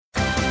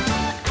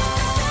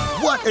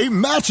What a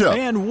matchup!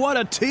 And what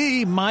a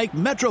team, Mike.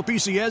 Metro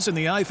PCS and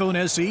the iPhone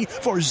SE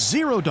for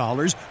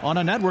 $0 on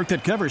a network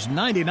that covers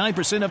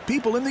 99% of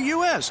people in the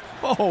U.S.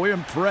 Oh,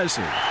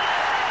 impressive.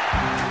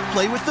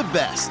 Play with the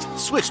best.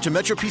 Switch to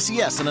Metro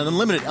PCS on an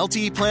unlimited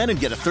LTE plan and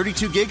get a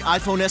 32-gig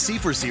iPhone SE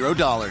for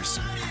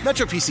 $0.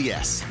 Metro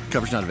PCS.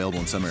 Coverage not available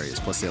in some areas,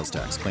 plus sales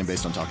tax. Claim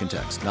based on talk and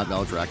text. Not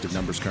valid for active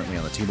numbers currently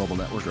on the T-Mobile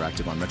network or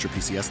active on Metro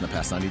PCS in the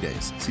past 90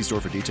 days. See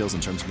store for details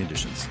and terms and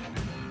conditions.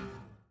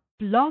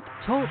 Blog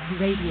Talk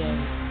Radio.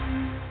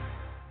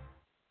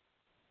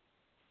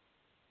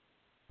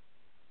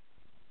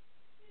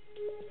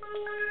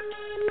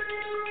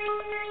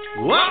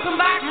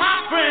 Welcome back,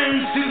 my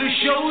friends, to the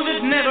show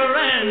that never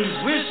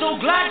ends. We're so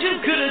glad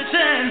you could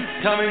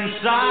attend. Come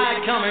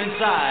inside, come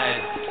inside.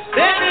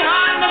 There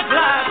behind the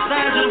glass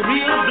stands a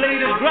real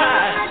blade of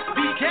grass.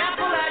 Be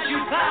careful as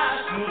you pass.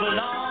 Move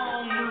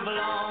along, move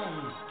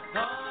along.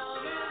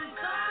 Come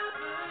inside,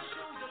 the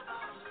show's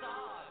about to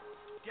start.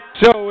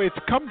 So it's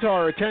come to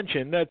our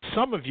attention that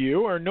some of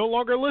you are no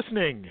longer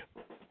listening.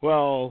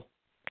 Well,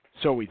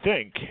 so we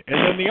think. And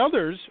then the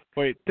others,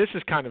 wait, this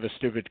is kind of a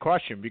stupid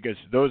question because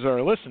those that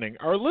are listening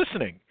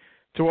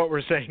to what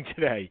we're saying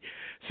today.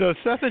 So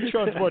Seth and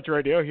Sean Sports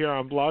Radio here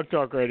on Blog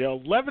Talk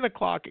Radio, 11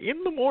 o'clock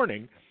in the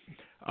morning,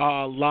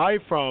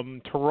 live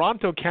from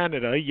Toronto,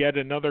 Canada, yet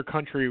another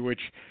country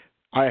which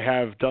I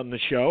have done the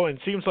show. And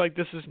it seems like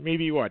this is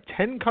maybe,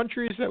 10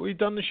 countries that we've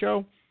done the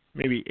show?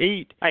 Maybe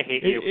 8. I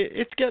hate you.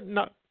 It's getting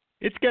up.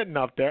 It's getting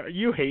up there.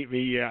 You hate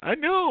me, yeah. I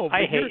know.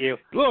 I hate you.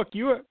 Look,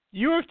 you have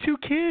 2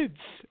 kids,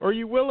 or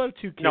you will have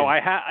 2 kids. No, I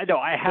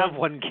have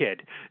 1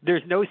 kid.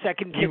 There's no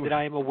second kid that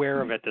I am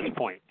aware of at this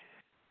point.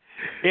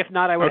 If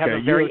not, I would have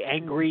a very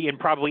angry and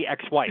probably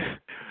ex-wife.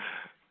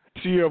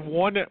 So you have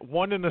one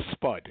in a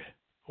spud.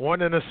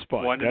 One in a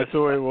spud. That's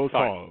the way we'll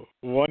call it.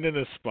 One in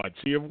a spud.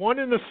 So you have 1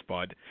 in a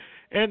spud,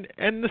 and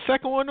the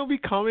second one will be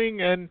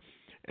coming, and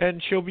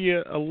she'll be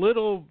a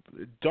little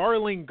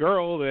darling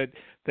girl that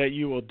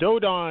you will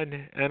dote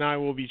on, and I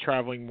will be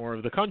traveling more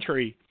of the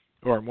country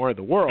or more of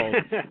the world.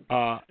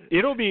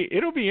 It'll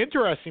be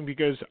interesting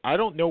because I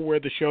don't know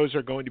where the shows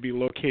are going to be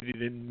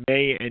located in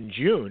May and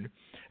June,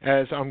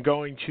 as I'm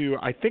going to,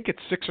 I think it's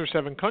 6 or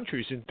 7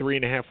 countries in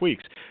 3.5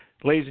 weeks.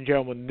 Ladies and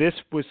gentlemen, this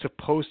was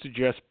supposed to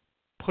just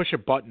push a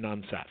button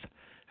on Seth.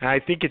 And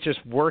I think it's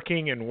just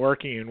working and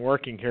working and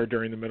working here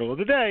during the middle of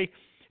the day,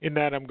 in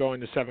that I'm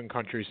going to 7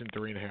 countries in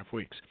 3.5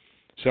 weeks.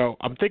 So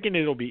I'm thinking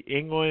it'll be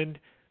England,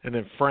 and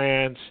then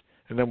France,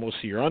 and then we'll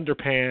see your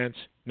underpants.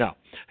 No.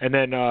 And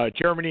then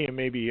Germany and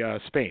maybe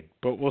Spain.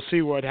 But we'll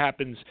see what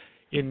happens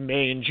in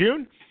May and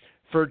June.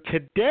 For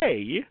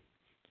today,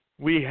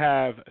 we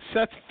have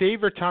Seth's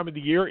favorite time of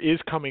the year is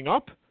coming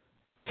up,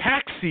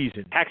 tax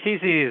season. Tax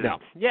season. No.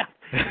 Yeah.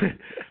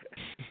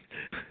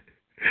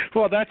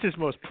 Well, that's his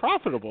most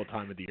profitable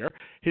time of the year.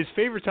 His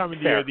favorite time of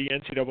the year, the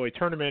NCAA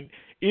tournament,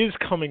 is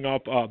coming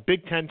up.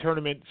 Big Ten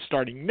tournament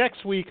starting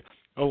next week,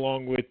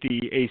 along with the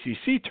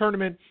ACC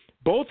tournament,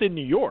 both in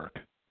New York,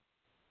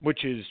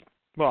 which is,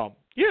 both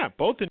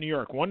in New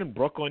York, one in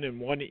Brooklyn and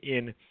one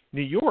in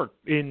New York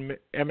in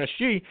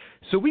MSG.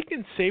 So we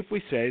can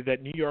safely say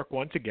that New York,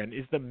 once again,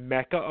 is the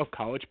mecca of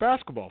college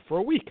basketball for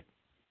a week.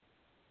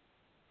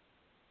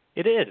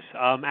 It is.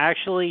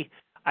 Actually,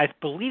 I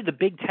believe the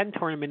Big Ten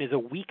tournament is a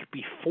week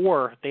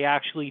before they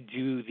actually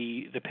do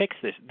the picks.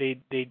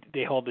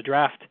 They hold the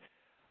draft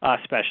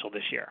special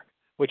this year,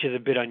 which is a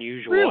bit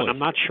unusual, really? And I'm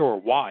not sure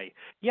why.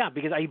 Yeah,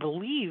 because I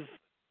believe.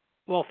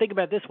 Well, think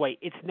about it this way: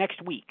 it's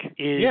next week.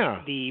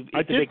 I the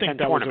did Big think Ten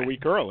that tournament. was a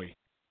week early.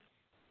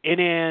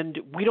 And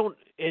we don't.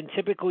 And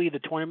typically the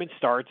tournament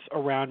starts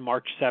around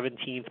March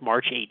 17th,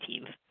 March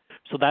 18th.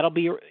 So that'll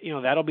be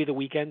the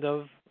weekend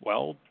of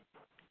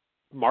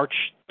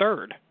March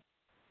 3rd.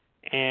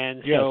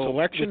 And so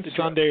Selection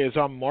Sunday is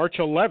on March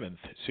 11th.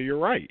 So you're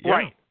right. Yeah.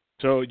 Right.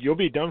 So you'll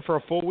be done for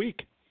a full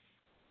week.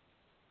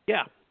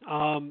 Yeah.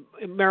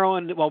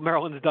 Maryland's done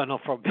Maryland's going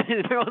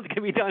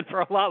to be done for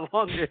a lot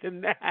longer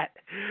than that,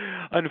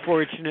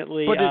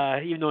 unfortunately.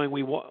 Even though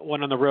we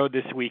won on the road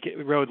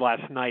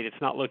last night, it's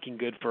not looking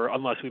good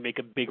unless we make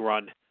a big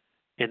run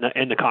in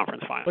the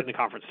conference final, in the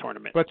conference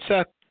tournament. But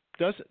Seth,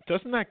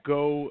 doesn't that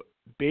go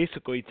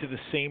basically to the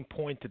same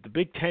point that the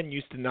Big Ten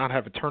used to not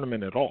have a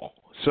tournament at all?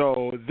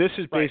 So this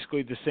is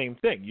basically the same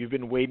thing. You'll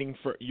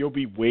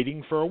be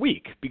waiting for a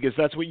week because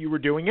that's what you were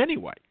doing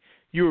anyway.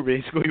 You were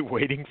basically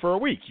waiting for a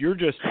week. You're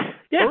just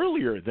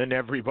earlier than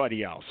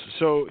everybody else.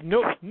 So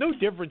no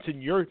difference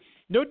in your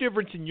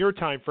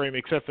time frame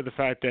except for the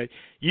fact that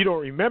you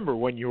don't remember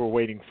when you were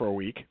waiting for a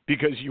week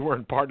because you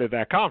weren't part of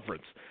that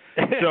conference.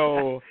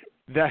 So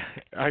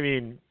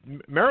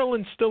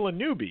Maryland's still a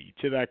newbie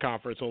to that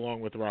conference along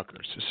with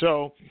Rutgers.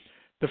 So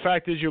the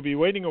fact is you'll be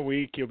waiting a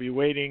week. You'll be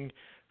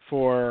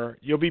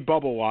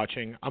bubble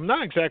watching. I'm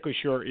not exactly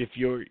sure if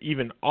you're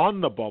even on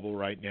the bubble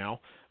right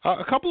now.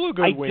 A couple of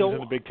good wins in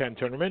the Big Ten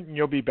tournament, and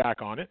you'll be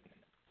back on it.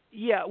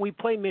 Yeah, we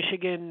play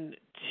Michigan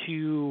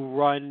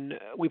on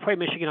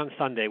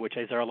Sunday, which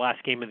is our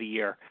last game of the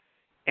year.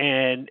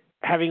 And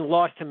having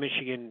lost to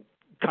Michigan,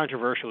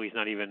 controversially, is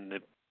not even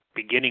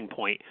beginning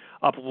point,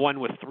 up 1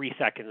 with 3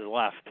 seconds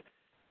left,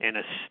 and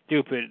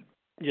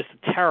just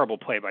a terrible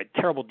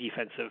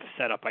defensive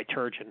setup by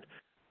Turgeon.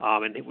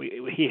 And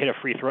he hit a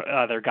free throw.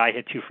 Their guy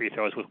hit 2 free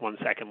throws with 1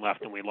 second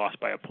left, and we lost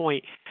by a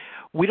point.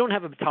 We don't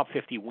have a top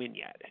 50 win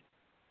yet.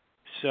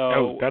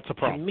 So that's a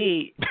problem. To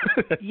me,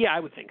 yeah, I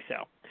would think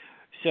so.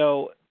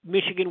 So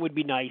Michigan would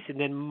be nice, and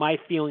then my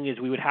feeling is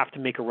we would have to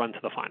make a run to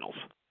the finals.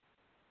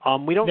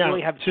 We don't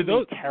really have too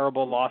many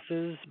terrible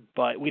losses,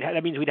 but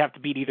that means we'd have to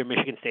beat either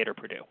Michigan State or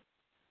Purdue.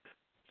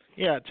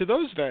 Yeah, to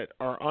those that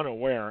are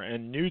unaware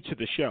and new to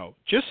the show,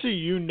 just so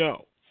you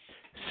know,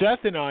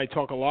 Seth and I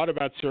talk a lot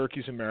about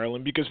Syracuse and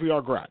Maryland because we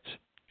are grads,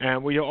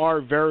 and we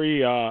are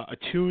very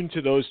attuned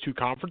to those two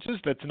conferences.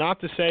 That's not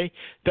to say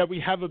that we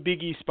have an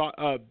East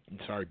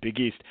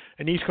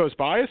Coast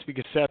bias,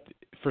 because Seth,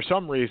 for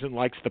some reason,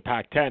 likes the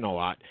Pac-10 a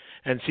lot.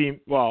 And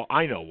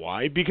I know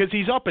why, because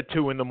he's up at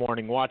 2 in the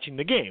morning watching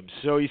the games.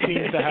 So he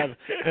seems to have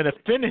an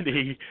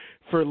affinity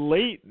for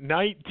late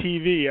night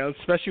TV,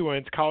 especially when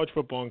it's college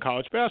football and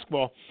college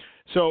basketball.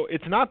 So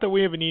it's not that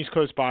we have an East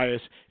Coast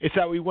bias, it's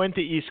that we went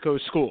to East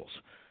Coast schools.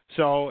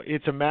 So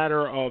it's a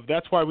matter of,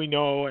 that's why we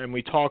know and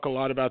we talk a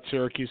lot about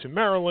Syracuse and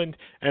Maryland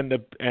and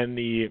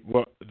the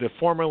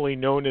formerly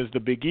known as the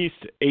Big East,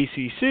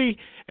 ACC,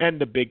 and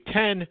the Big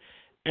Ten.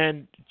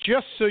 And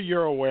just so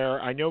you're aware,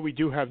 I know we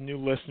do have new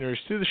listeners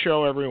to the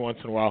show every once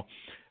in a while.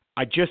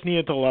 I just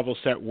needed to level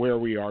set where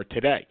we are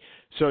today.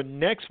 So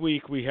next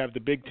week we have the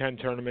Big Ten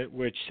tournament,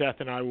 which Seth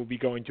and I will be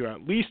going to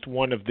at least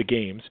one of the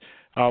games.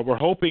 We're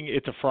hoping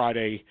it's a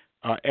Friday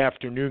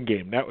afternoon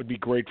game. That would be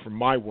great for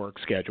my work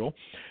schedule.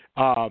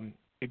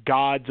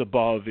 Gods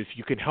above, if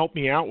you can help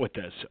me out with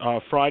this,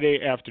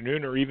 Friday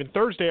afternoon or even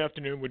Thursday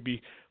afternoon would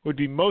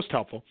be most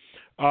helpful.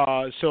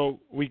 So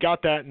we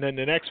got that, and then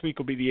the next week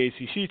will be the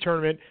ACC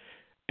tournament.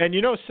 And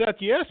Seth,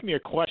 you asked me a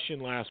question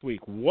last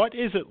week. What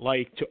is it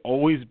like to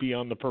always be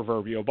on the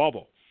proverbial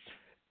bubble?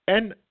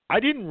 And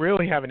I didn't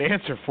really have an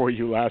answer for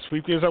you last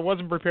week because I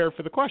wasn't prepared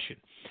for the question.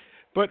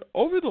 But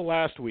over the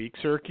last week,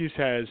 Syracuse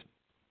has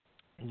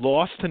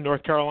lost to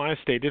North Carolina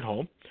State at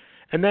home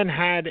and then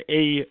had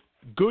a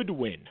good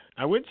win.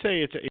 I wouldn't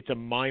say it's a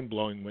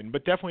mind-blowing win,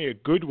 but definitely a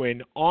good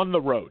win on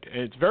the road.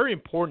 And it's very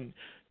important,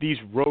 these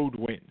road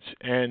wins.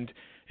 And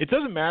it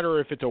doesn't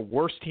matter if it's a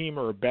worse team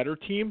or a better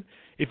team.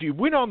 If you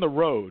win on the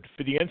road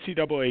for the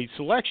NCAA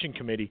selection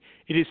committee,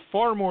 it is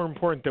far more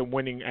important than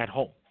winning at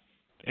home.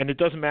 And it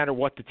doesn't matter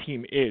what the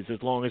team is as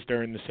long as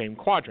they're in the same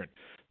quadrant.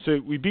 So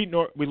we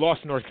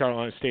lost to North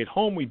Carolina State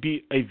home. We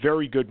beat a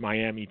very good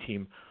Miami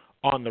team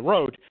on the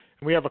road.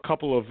 And we have a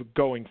couple of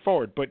going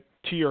forward. But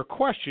to your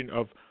question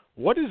of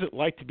what is it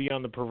like to be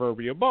on the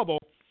proverbial bubble,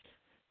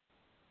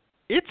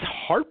 it's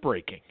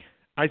heartbreaking,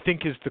 I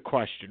think, is the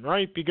question,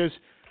 right? Because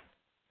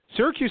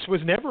Syracuse was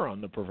never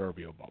on the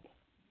proverbial bubble.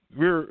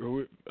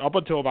 We're up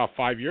until about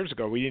 5 years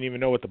ago, we didn't even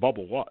know what the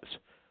bubble was.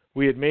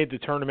 We had made the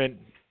tournament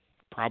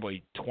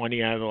probably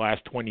 20 out of the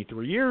last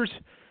 23 years,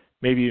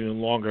 maybe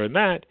even longer than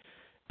that,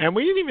 and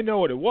we didn't even know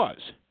what it was.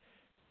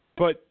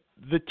 But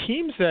the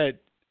teams that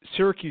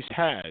Syracuse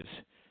has,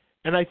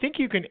 and I think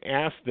you can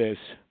ask this,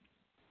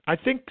 I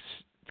think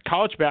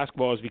college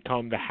basketball has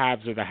become the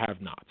haves or the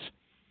have-nots.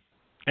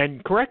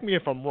 And correct me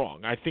if I'm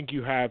wrong. I think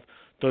you have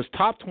those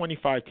top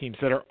 25 teams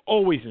that are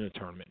always in the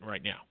tournament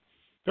right now.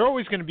 They're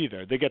always going to be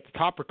there. They get the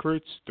top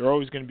recruits. They're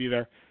always going to be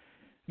there.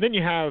 And then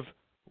you have,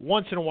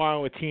 once in a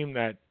while, a team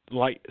that,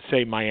 like,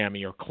 say,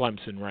 Miami or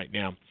Clemson right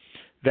now,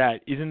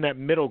 that is in that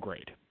middle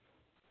grade.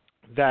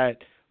 That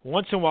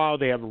once in a while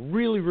they have a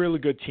really, really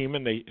good team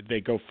and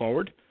they go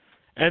forward.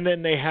 And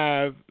then they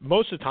have,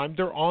 most of the time,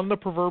 they're on the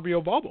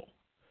proverbial bubble.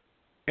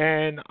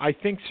 And I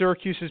think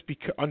Syracuse has,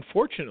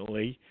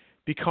 unfortunately,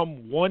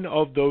 become one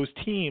of those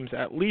teams,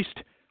 at least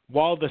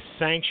while the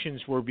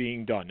sanctions were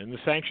being done. And the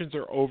sanctions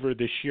are over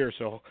this year.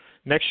 So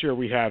next year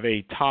we have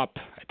I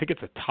think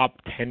it's a top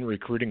 10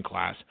 recruiting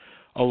class,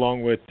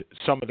 along with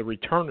some of the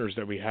returners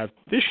that we have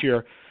this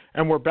year.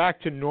 And we're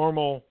back to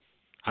normal,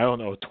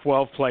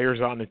 12 players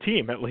on the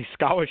team, at least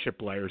scholarship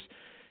players,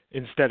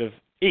 instead of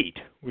 8,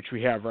 which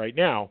we have right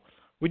now.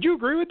 Would you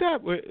agree with that?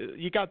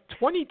 You got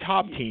 20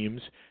 top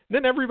teams, and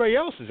then everybody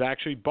else is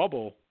actually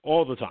bubble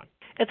all the time.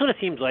 That's what it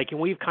seems like, and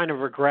we've kind of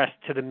regressed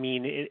to the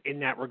mean in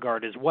that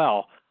regard as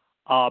well.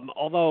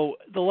 Although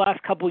the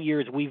last couple of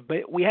years we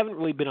haven't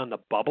really been on the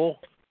bubble,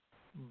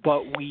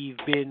 but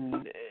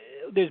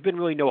there's been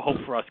really no hope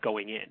for us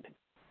going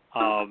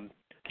in,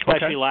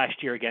 especially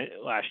last year.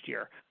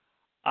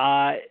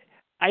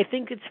 I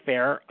think it's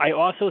fair. I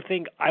also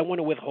think I want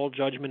to withhold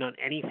judgment on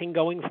anything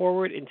going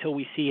forward until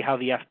we see how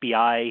the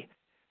FBI.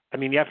 I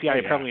mean, the FBI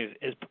apparently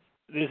is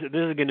this is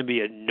going to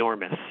be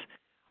enormous.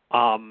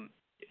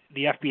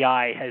 The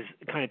FBI has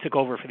kind of took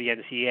over for the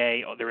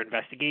NCAA, their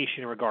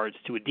investigation in regards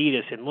to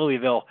Adidas in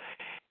Louisville.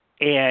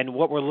 And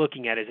what we're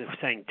looking at is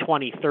saying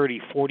 20,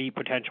 30, 40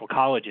 potential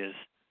colleges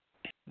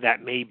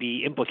that may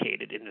be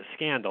implicated in this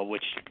scandal,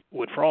 which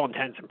would, for all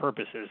intents and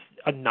purposes,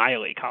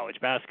 annihilate college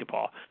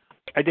basketball.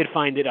 I did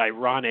find it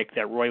ironic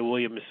that Roy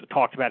Williams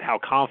talked about how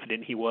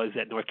confident he was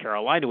that North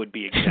Carolina would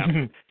be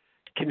exempt.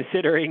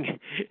 considering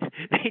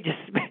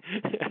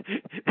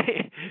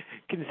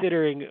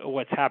considering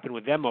what's happened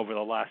with them over the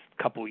last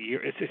couple of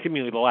years,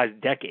 seemingly the last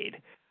decade.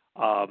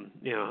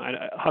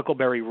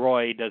 Huckleberry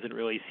Roy doesn't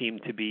really seem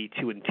to be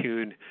too in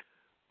tune.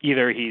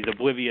 Either he's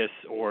oblivious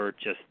or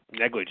just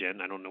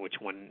negligent. I don't know which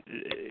one.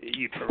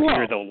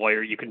 You're the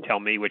lawyer. You can tell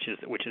me which is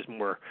the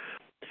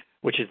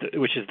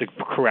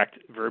correct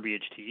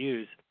verbiage to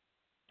use.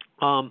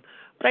 But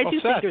I do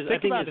think there's.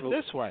 Think about it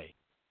this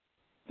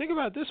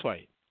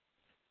way.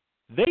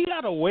 They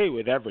got away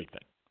with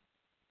everything.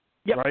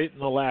 Yep. Right in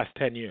the last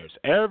 10 years,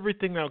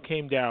 everything that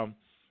came down,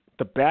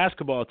 the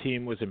basketball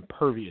team was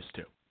impervious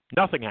to.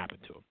 Nothing happened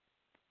to them.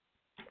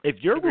 If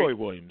you're Roy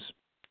Williams,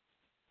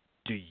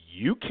 do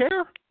you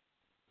care?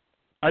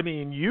 I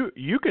mean,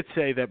 you could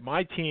say that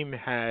my team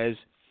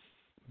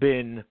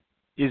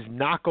is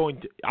not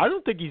going to. I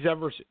don't think he's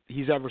ever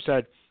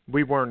said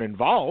we weren't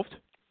involved.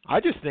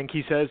 I just think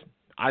he says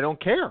I don't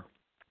care.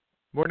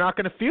 We're not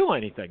going to feel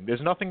anything.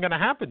 There's nothing going to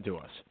happen to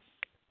us.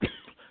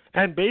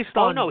 And based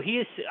on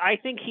I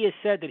think he has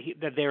said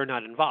that they're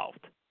not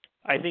involved.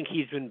 I think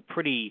he's been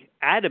pretty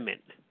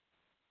adamant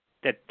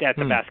that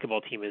the basketball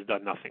team has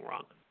done nothing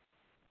wrong.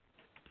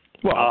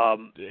 Well,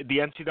 the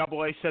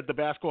NCAA said the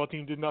basketball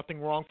team did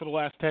nothing wrong for the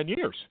last 10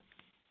 years.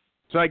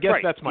 So I guess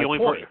that's my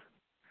point.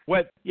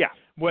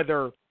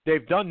 Whether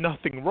they've done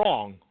nothing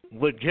wrong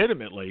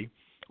legitimately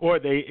or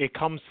it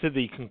comes to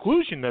the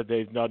conclusion that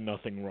they've done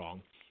nothing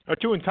wrong are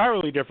two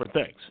entirely different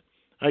things.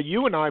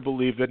 You and I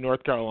believe that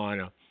North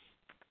Carolina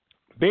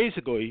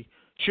basically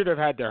should have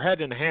had their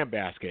head in a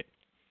handbasket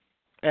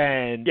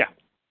and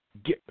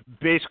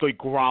basically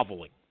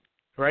groveling,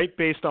 right,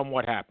 based on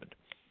what happened,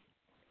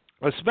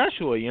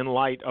 especially in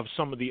light of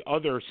some of the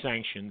other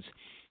sanctions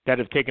that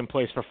have taken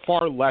place for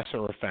far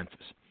lesser offenses.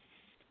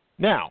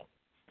 Now,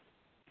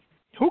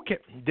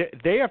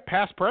 they have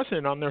past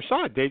precedent on their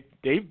side.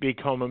 They've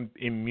become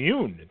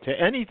immune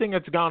to anything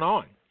that's gone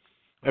on.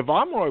 If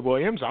I'm Roy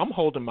Williams, I'm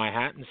holding my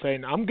hat and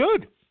saying, I'm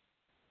good.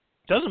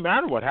 Doesn't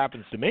matter what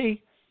happens to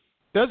me.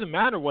 Doesn't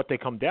matter what they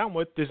come down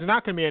with. There's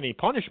not going to be any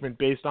punishment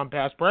based on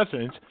past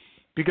precedents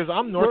because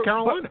I'm North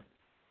Carolina.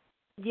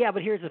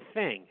 But here's the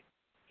thing.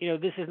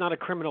 This is not a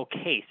criminal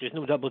case. There's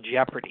no double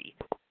jeopardy.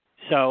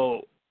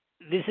 So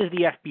this is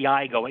the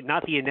FBI going,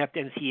 not the inept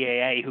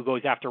NCAA who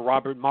goes after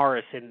Robert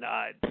Morris in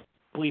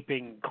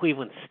bleeping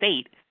Cleveland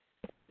State.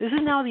 This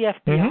is now the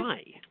FBI.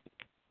 Mm-hmm.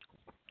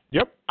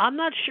 Yep. I'm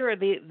not sure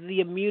the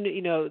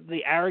immunity,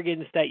 the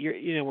arrogance that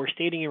we're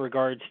stating in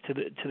regards to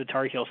the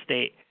Tar Heel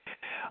State,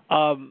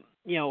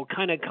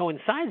 kind of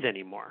coincides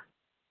anymore.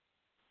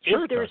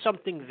 Sure, if there's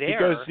something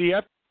there,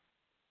 because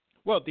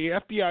the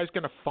FBI is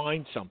going to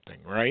find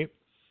something, right?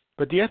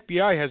 But the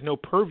FBI has no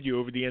purview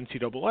over the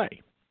NCAA.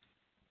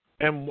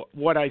 And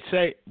what I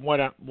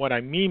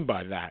mean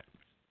by that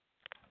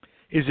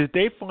is that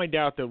they find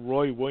out that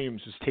Roy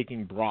Williams is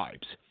taking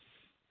bribes,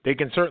 they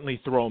can certainly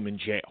throw him in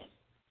jail.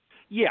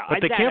 Yeah, but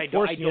they can't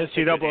force the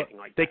NCAA.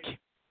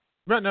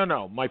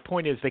 No. My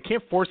point is they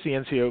can't force the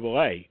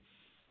NCAA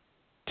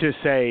to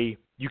say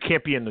you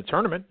can't be in the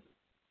tournament.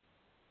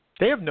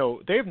 They have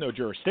no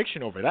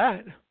jurisdiction over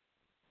that.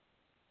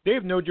 They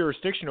have no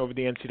jurisdiction over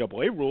the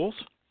NCAA rules.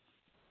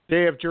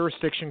 They have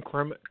jurisdiction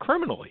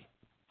criminally.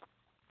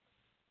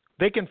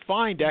 They can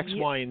find X,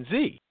 Y, and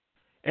Z,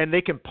 and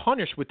they can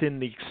punish within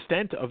the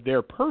extent of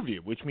their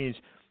purview, which means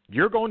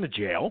you're going to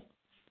jail,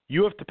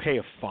 you have to pay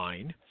a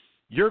fine,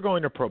 you're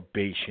going to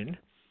probation,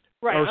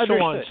 or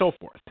so on and so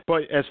forth.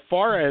 But as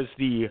far as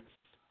the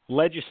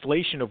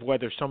legislation of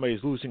whether somebody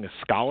is losing a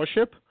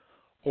scholarship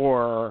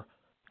or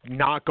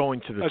not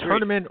going to the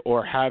tournament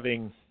or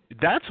having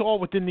 – that's all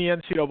within the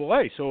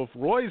NCAA. So if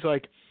Roy's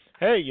like,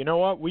 hey, you know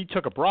what, we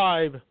took a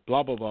bribe,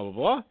 blah, blah, blah, blah,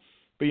 blah,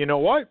 but you know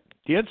what?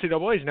 The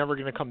NCAA is never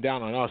going to come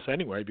down on us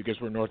anyway because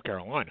we're North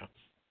Carolina.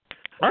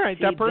 All right,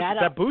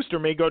 that booster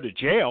may go to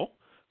jail,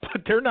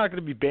 but they're not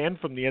going to be banned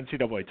from the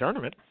NCAA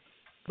tournament.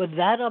 But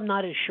that I'm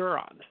not as sure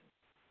on.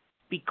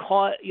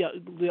 Because,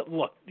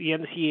 look, the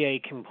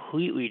NCAA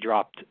completely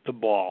dropped the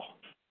ball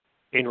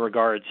in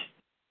regards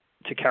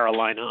to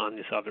Carolina on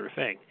this other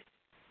thing.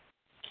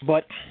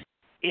 But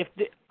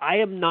I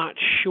am not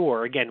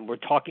sure, again, we're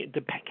talking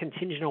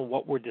contingent on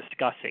what we're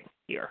discussing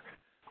here.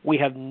 We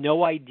have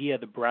no idea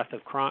the breadth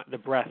of crimes,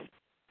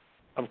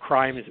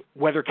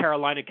 whether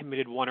Carolina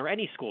committed one or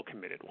any school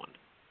committed one.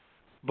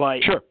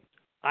 But sure.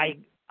 I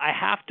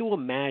have to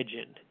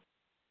imagine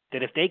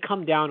that if they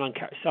come down on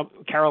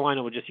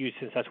Carolina, we'll just use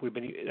since that's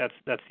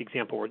the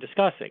example we're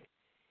discussing.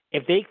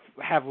 If they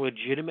have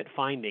legitimate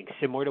findings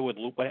similar to what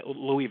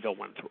Louisville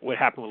went through, what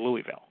happened with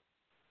Louisville,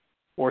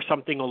 or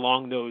something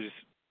along those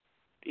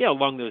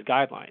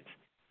guidelines,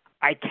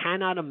 I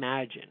cannot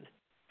imagine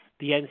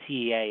the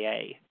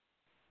NCAA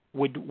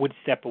would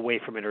step away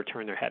from it or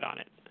turn their head on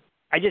it.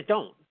 I just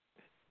don't,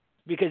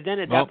 because then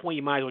at that point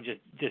you might as well just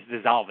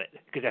dissolve it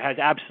because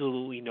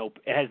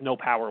it has no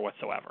power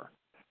whatsoever.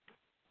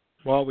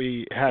 Well,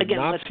 we have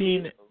not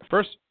seen –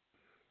 first,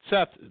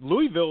 Seth,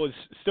 Louisville is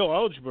still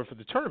eligible for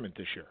the tournament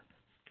this year.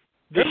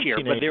 But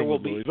there will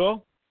be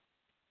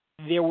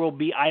there will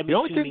be. I'm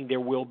assuming there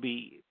will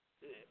be.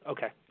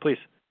 Okay, please.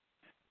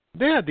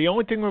 Yeah, the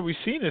only thing that we've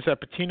seen is that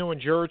Pitino and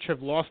Jurich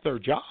have lost their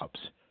jobs,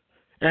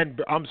 and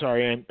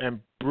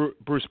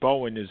Bruce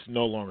Bowen is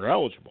no longer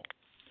eligible.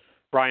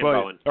 Brian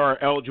Bowen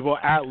are eligible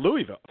at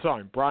Louisville.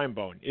 Sorry, Brian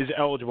Bowen is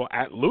eligible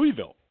at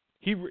Louisville.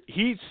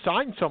 He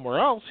signed somewhere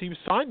else. He was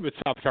signed with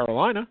South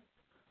Carolina,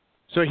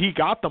 so he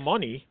got the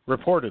money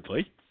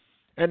reportedly,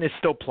 and is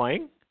still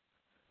playing.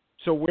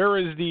 So where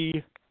is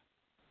the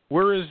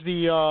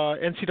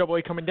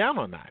NCAA coming down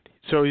on that?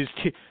 So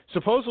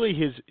supposedly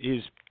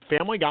his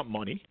family got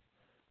money,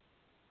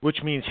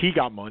 which means he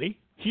got money.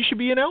 He should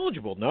be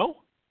ineligible, no?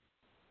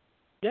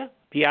 Yeah,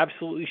 he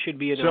absolutely should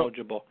be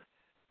ineligible.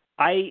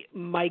 I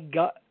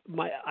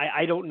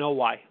don't know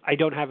why. I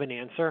don't have an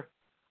answer.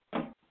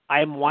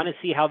 I want to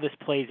see how this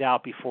plays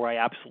out before I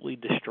absolutely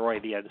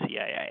destroy the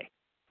NCAA.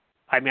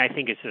 I mean, I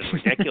think it's just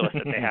ridiculous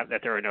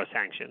that there are no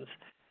sanctions.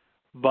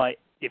 But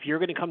if you're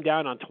going to come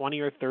down on 20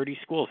 or 30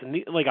 schools,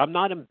 and I'm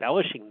not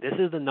embellishing, this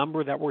is the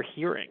number that we're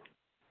hearing.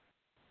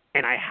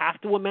 And I have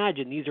to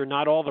imagine these are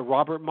not all the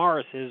Robert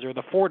Morrises or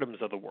the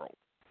Fordhams of the world.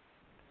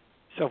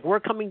 So if we're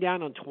coming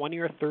down on 20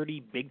 or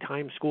 30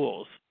 big-time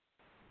schools,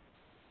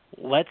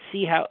 let's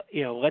see how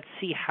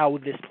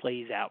this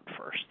plays out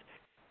first,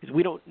 because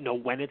we don't know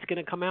when it's going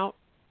to come out.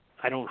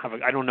 I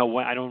don't know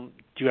when. Do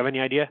you have any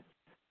idea?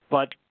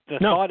 But the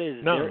thought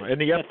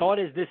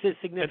is this is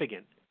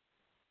significant.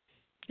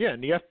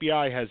 And the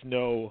FBI has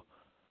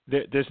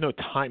there's no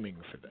timing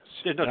for this.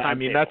 There's no timing. I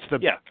mean, that's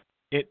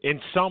in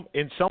some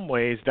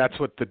ways, that's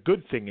what the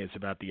good thing is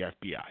about the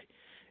FBI,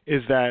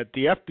 is that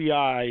the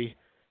FBI,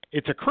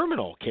 it's a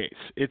criminal case.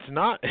 It's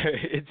not.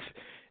 A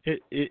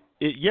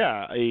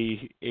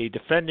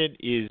defendant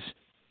is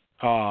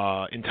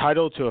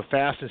entitled to a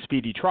fast and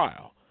speedy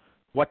trial.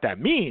 What that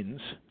means,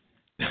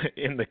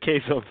 in the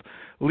case of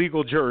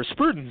legal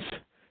jurisprudence,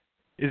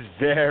 is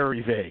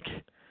very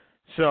vague.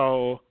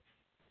 So,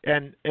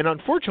 and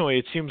unfortunately,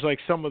 it seems like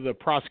some of the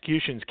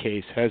prosecution's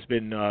case has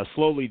been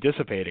slowly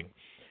dissipating,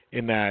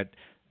 in that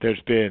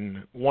there's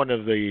been one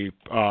of the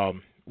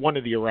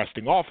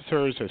arresting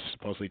officers has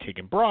supposedly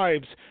taken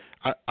bribes.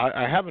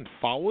 I haven't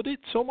followed it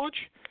so much,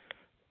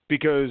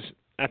 because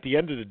at the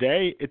end of the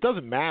day, it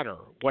doesn't matter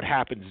what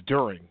happens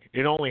during.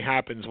 It only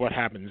happens what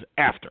happens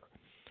after,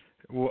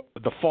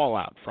 the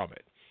fallout from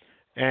it.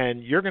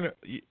 And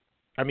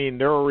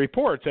there are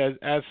reports,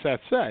 as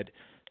Seth said,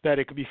 that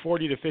it could be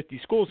 40 to 50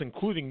 schools,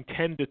 including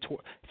 10 to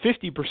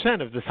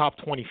 50% of the top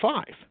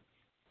 25.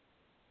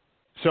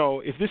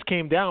 So if this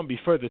came down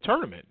before the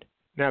tournament,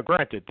 now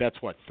granted, that's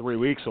 3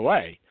 weeks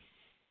away,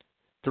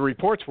 the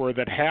reports were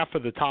that half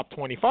of the top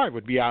 25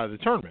 would be out of the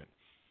tournament.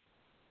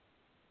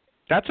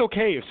 That's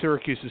okay if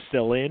Syracuse is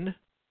still in,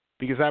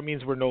 because that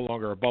means we're no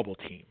longer a bubble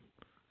team.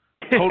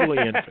 Totally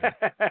infinite.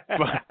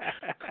 But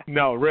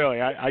no,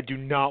 really, I do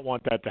not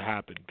want that to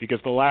happen,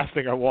 because the last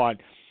thing I want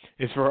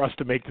is for us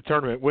to make the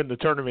tournament, win the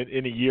tournament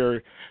in a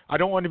year. I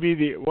don't want to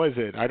be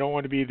I don't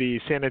want to be the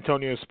San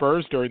Antonio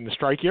Spurs during the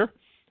strike year,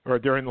 or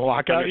during the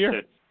lockout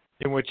year,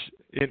 in which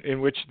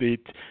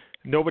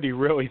nobody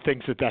really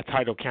thinks that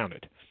title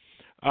counted.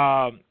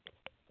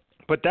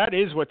 But that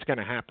is what's going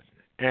to happen,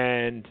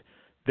 and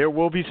there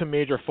will be some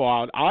major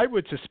fallout. I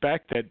would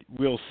suspect that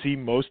we'll see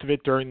most of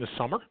it during the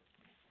summer.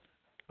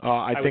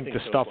 I think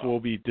the stuff will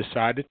be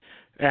decided.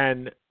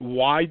 And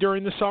why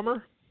during the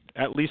summer?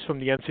 At least from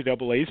the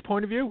NCAA's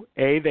point of view,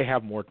 A, they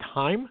have more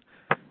time,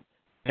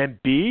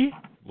 and B,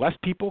 less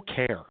people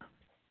care.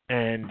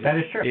 And that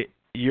is true.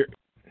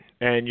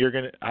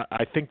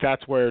 I think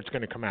that's where it's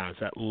going to come out, is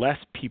that less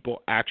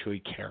people actually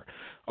care.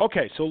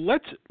 Okay, so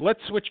let's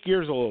switch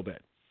gears a little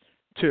bit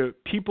to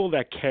people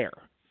that care.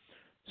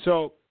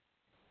 So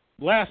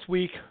last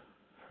week,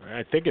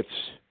 I think it's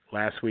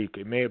last week,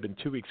 it may have been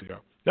 2 weeks ago.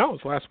 No, it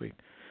was last week.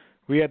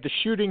 We had the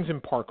shootings in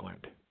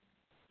Parkland,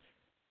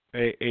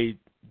 a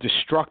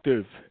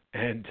destructive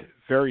and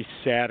very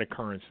sad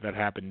occurrence that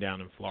happened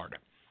down in Florida.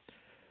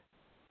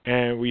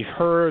 And we've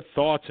heard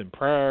thoughts and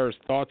prayers,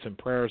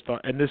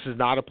 and this is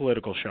not a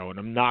political show, and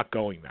I'm not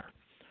going there.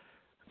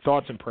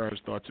 Thoughts and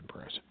prayers.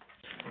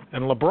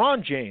 And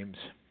LeBron James,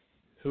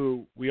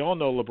 who we all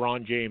know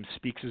LeBron James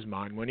speaks his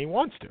mind when he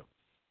wants to.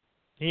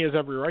 He has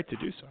every right to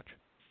do such.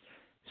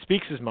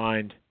 Speaks his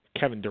mind.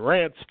 Kevin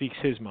Durant speaks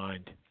his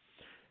mind.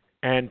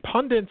 And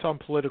pundits on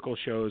political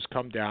shows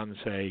come down and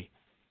say,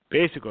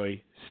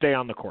 basically, stay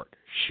on the court.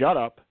 Shut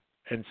up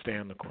and stay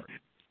on the court.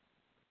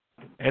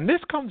 And this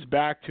comes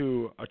back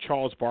to a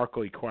Charles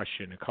Barkley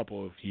question a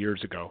couple of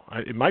years ago.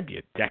 It might be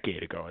a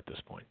decade ago at this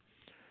point.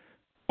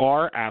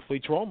 Are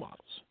athletes role models?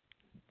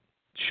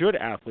 Should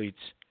athletes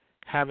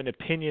have an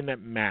opinion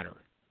that matter?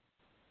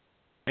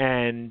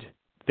 And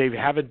they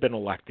haven't been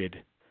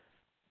elected.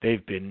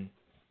 They've been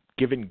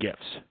given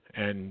gifts.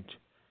 And,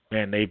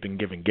 man, they've been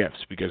given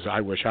gifts, because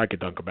I wish I could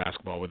dunk a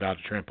basketball without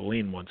a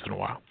trampoline once in a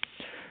while.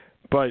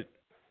 But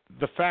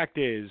the fact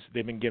is,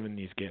 they've been given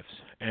these gifts.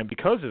 And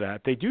because of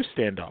that, they do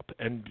stand up.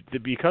 And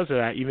because of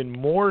that, even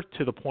more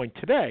to the point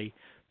today,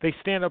 they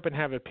stand up and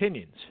have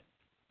opinions.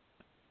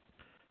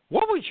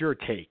 What was your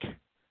take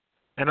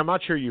and I'm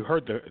not sure you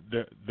heard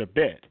the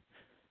bit.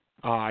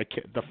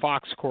 The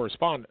Fox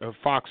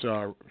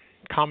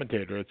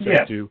commentator that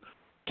said to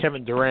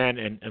Kevin Durant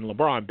and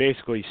LeBron,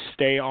 basically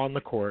stay on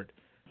the court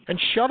and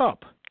shut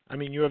up. I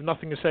mean, you have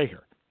nothing to say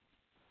here.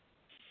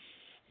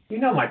 You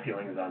know my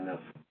feelings on this.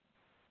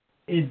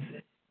 Is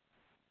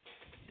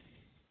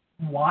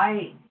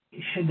why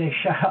should they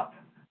shut up?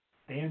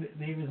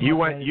 You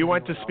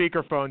went to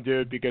speakerphone,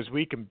 dude, because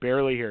we can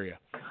barely hear you.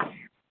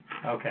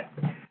 Okay.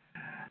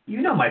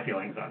 You know my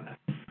feelings on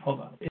this.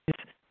 Hold on. It's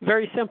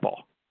very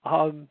simple.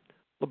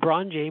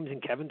 LeBron James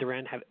and Kevin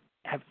Durant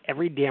have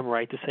every damn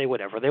right to say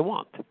whatever they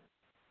want.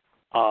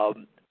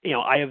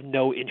 I have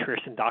no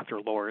interest in Dr.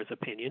 Laura's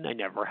opinion. I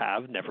never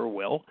have, never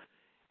will.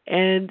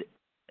 And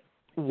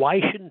why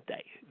shouldn't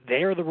they?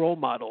 They are the role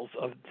models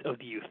of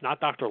the youth, not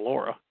Dr.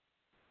 Laura.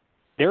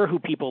 They're who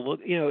people look.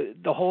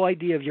 The whole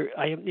idea of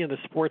the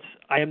sports.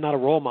 I am not a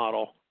role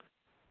model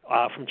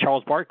from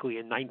Charles Barkley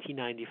in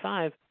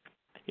 1995.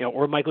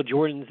 Or Michael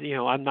Jordan's.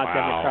 I'm not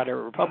Democrat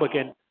or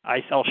Republican. I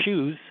sell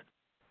shoes.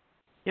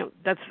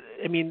 That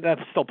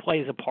still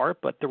plays a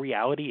part, but the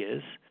reality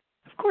is,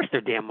 of course,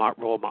 they're damn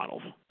role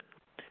models.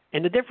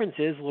 And the difference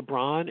is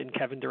LeBron and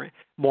Kevin Durant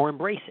more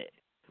embrace it.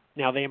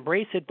 Now, they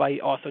embrace it by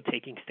also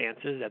taking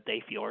stances that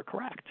they feel are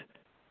correct.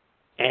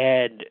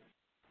 And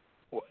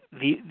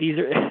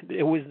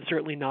it was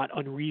certainly not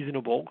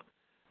unreasonable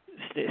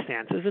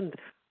stances. And,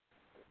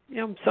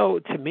 so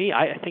to me,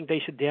 I think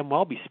they should damn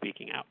well be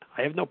speaking out.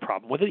 I have no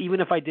problem with it,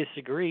 even if I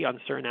disagree on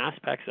certain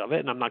aspects of it,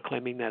 and I'm not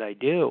claiming that I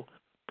do.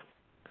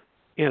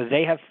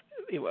 They have,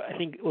 I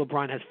think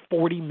LeBron has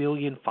 40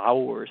 million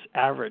followers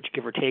average,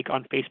 give or take,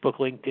 on Facebook,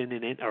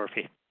 LinkedIn, or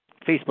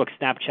Facebook,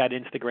 Snapchat,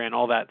 Instagram,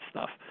 all that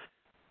stuff.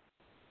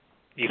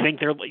 You think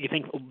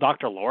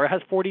Dr. Laura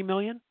has 40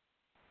 million?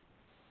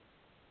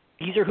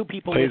 These are who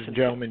people listen to. Ladies and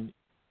gentlemen,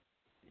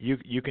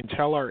 you can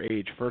tell our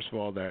age, first of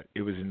all, that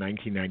it was in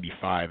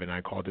 1995, and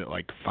I called it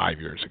like 5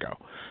 years ago.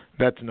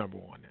 That's number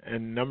one.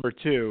 And number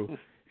two,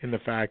 in the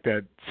fact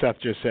that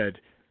Seth just said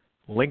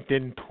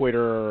LinkedIn,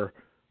 Twitter,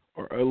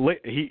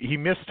 he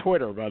missed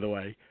Twitter, by the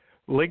way,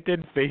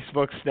 LinkedIn,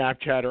 Facebook,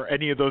 Snapchat, or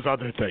any of those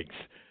other things.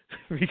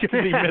 Because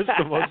he missed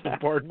the most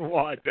important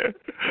one.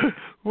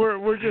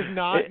 We're just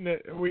not.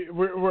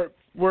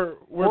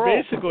 We're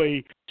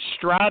basically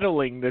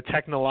straddling the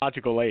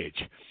technological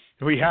age.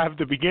 We have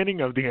the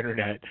beginning of the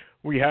internet,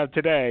 we have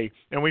today,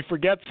 and we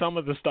forget some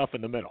of the stuff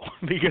in the middle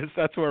because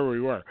that's where we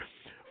were.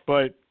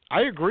 But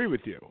I agree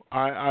with you.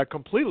 I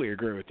completely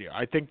agree with you.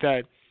 I think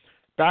that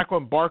back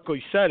when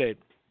Barkley said it,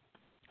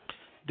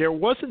 there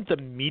wasn't the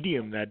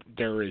medium that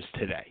there is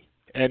today.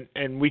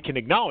 And we can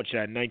acknowledge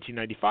that in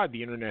 1995,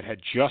 the internet had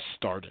just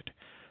started.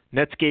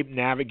 Netscape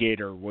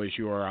Navigator was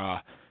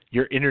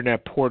your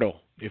internet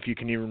portal, if you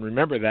can even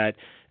remember that.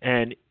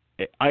 And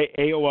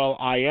AOL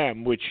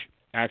IM, which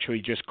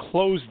actually just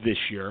closed this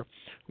year,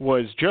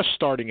 was just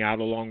starting out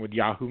along with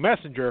Yahoo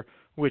Messenger,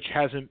 which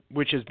has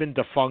been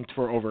defunct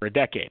for over a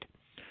decade.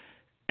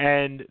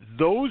 And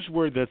those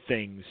were the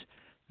things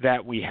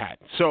that we had.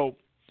 So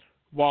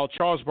while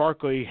Charles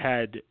Barkley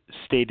had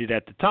stated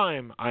at the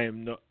time, I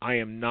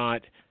am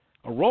not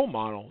a role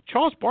model,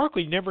 Charles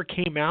Barkley never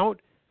came out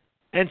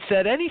and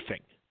said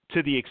anything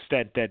to the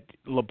extent that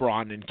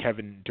LeBron and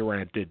Kevin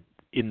Durant did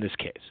in this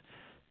case.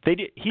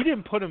 He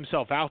didn't put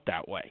himself out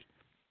that way.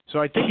 So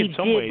I think in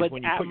some ways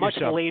when you put much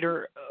yourself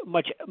later,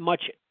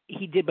 much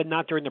he did, but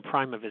not during the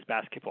prime of his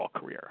basketball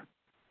career.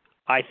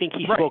 I think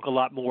he spoke a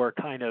lot more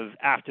kind of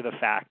after the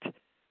fact.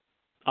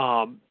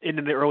 In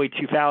the early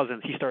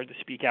 2000s, he started to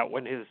speak out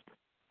when his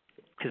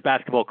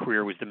basketball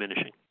career was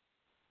diminishing.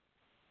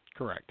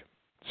 Correct.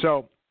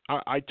 So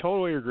I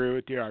totally agree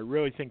with you. I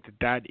really think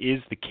that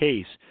is the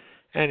case.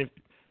 And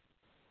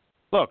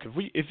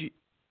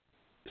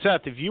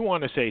Seth, if you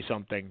want to say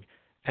something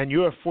and you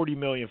have 40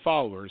 million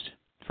followers,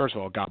 first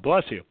of all, God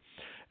bless you.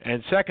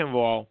 And second of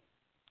all,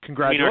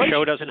 congratulations. I mean,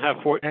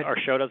 our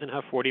show doesn't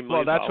have 40 million.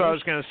 Well, that's followers. what I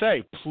was going to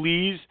say.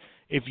 Please,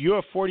 if you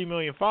have 40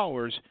 million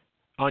followers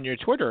on your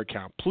Twitter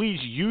account, please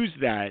use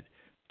that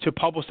to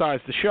publicize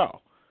the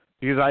show.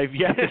 Because I've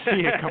yet to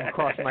see it come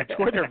across my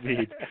Twitter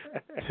feed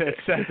that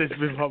says it's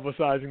been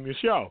publicizing the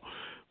show.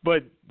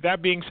 But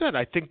that being said,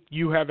 I think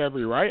you have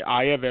every right.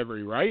 I have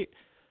every right.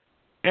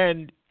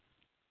 And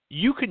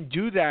you can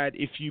do that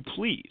if you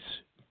please,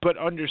 but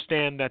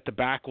understand that the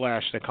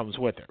backlash that comes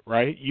with it,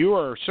 right? You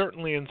are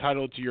certainly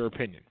entitled to your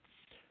opinion.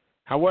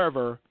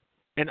 However,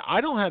 and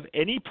I don't have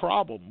any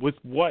problem with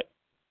what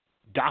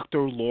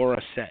Dr.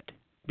 Laura said,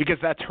 because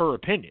that's her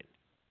opinion.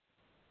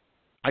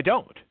 I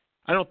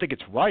don't think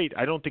it's right.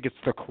 I don't think it's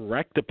the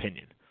correct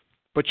opinion.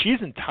 But she's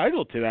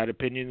entitled to that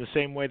opinion the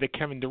same way that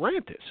Kevin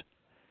Durant is,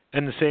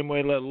 and the same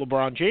way that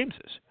LeBron James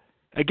is.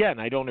 Again,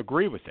 I don't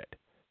agree with it,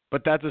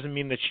 but that doesn't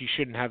mean that she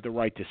shouldn't have the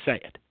right to say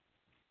it.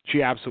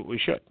 She absolutely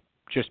should.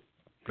 Just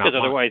not because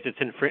otherwise it's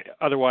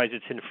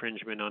an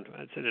infringement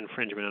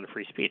on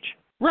free speech.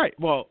 Right.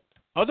 Well,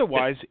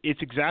 otherwise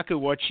it's exactly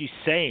what she's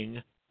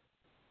saying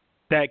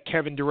that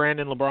Kevin Durant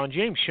and LeBron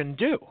James shouldn't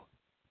do.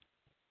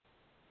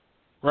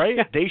 right?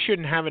 Yeah. They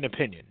shouldn't have an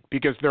opinion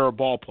because they're a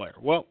ball player.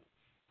 Well,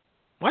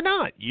 why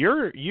not?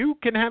 You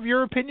can have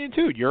your opinion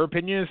too. Your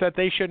opinion is that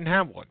they shouldn't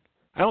have one.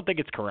 I don't think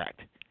it's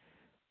correct.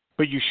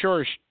 But you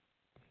sure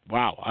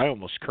wow, I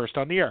almost cursed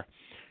on the air.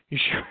 You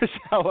sure as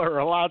hell are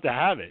allowed to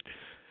have it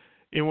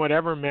in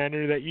whatever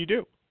manner that you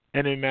do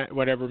and in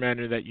whatever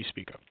manner that you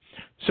speak of.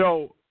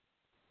 So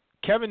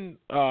Kevin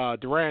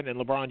Durant and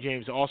LeBron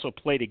James also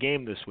played a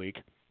game this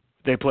week.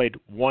 They played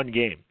one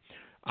game.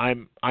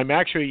 I'm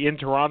actually in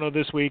Toronto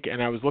this week,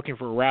 and I was looking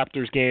for a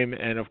Raptors game,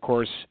 and of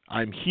course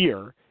I'm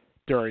here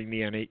during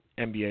the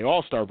NBA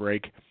All-Star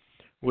break,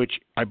 which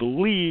I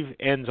believe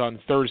ends on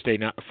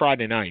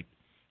Friday night,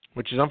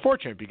 which is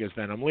unfortunate because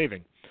then I'm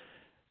leaving.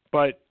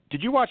 But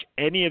did you watch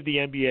any of the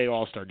NBA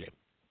All-Star game?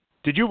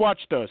 Did you watch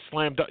the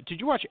slam dunk? Did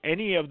you watch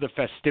any of the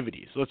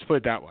festivities? Let's put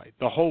it that way,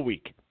 the whole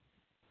week.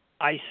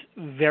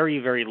 Very,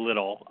 very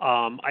little.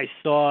 I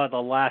saw the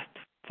last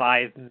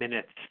 5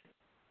 minutes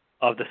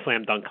of the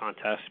slam dunk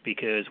contest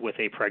because with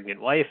a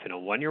pregnant wife and a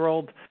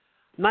 1-year-old,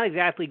 I'm not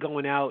exactly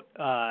going out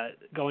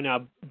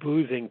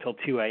boozing till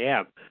 2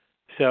 a.m.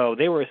 So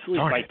they were asleep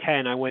by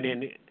 10. I went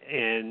in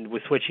and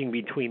was switching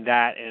between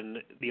that and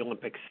the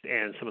Olympics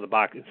and some of the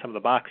boxing.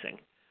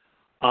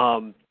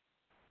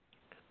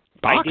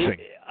 Boxing?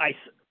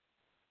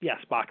 Yes,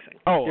 boxing.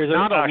 Oh, There's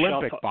not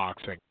Olympic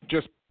boxing,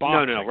 just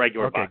boxing. No,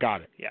 regular boxing. Okay,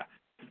 got it. Yeah.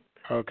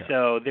 Okay.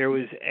 So there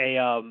was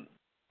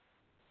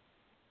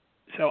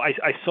so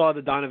I saw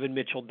the Donovan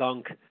Mitchell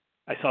dunk.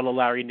 I saw the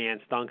Larry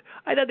Nance dunk.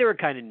 I thought they were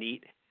kind of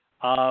neat.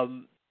 I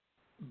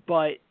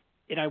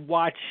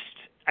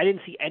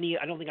didn't see any.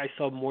 I don't think I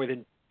saw more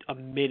than a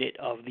minute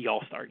of the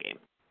All-Star game.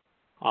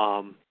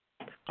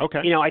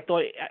 Okay. I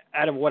thought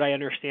out of what I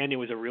understand, it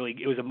was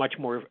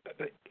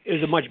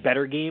a much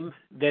better game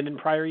than in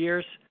prior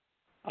years.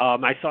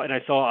 I saw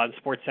on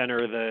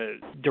SportsCenter the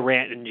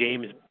Durant and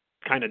James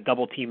kind of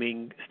double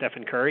teaming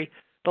Stephen Curry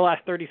the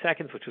last 30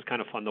 seconds, which was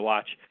kind of fun to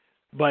watch.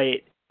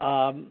 But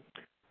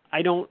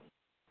I don't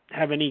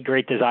have any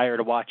great desire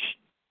to watch.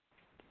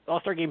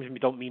 All-Star games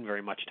don't mean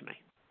very much to me,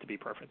 to be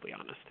perfectly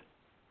honest.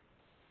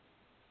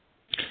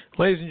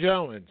 Ladies and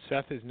gentlemen,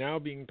 Seth is now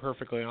being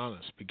perfectly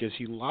honest because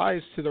he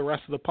lies to the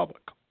rest of the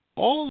public.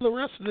 All the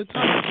rest of the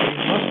time, he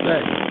must say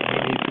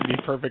he needs to be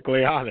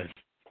perfectly honest.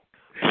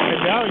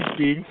 And now he's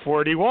being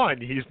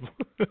 41.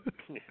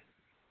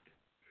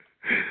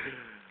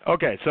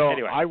 Okay, so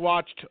anyway.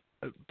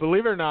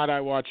 Believe it or not,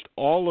 I watched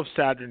all of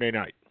Saturday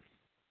night.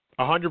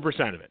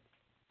 100% of it.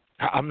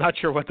 I'm not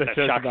sure what that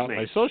says about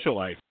my social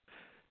life.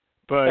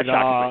 But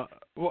I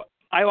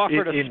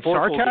offered a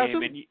Sporkle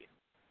sarcasm? game.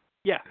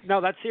 Yeah, no,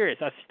 that's serious.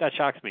 That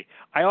shocks me.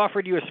 I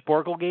offered you a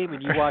Sporkle game,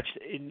 and you watched.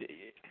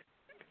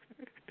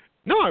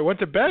 No, I went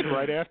to bed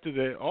right after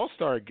the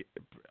All-Star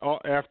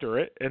after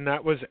it, and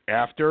that was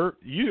after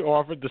you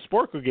offered the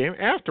Sporkle game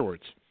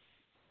afterwards.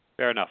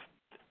 Fair enough.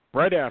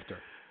 Right after.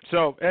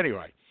 So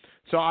anyway,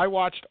 I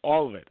watched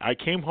all of it. I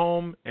came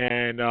home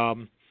and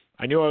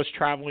I knew I was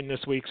traveling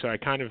this week, so I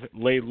kind of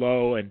laid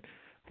low and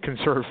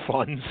conserved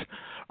funds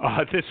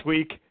this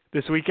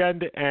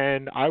weekend,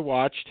 and I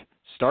watched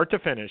start to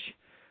finish.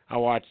 I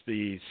watched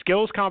the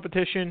skills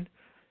competition,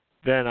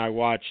 then I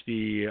watched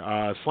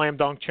the slam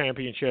dunk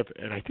championship,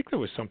 and I think there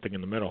was something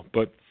in the middle,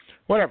 but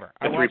whatever.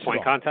 The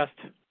three-point contest?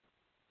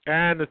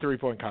 And the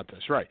three-point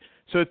contest, right.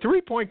 So the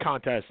three-point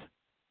contest,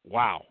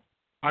 wow.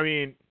 I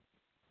mean,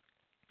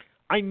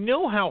 I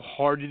know how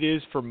hard it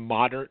is for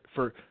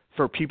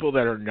people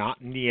that are not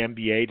in the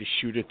NBA to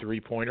shoot a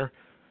three-pointer.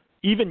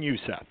 Even you,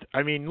 Seth.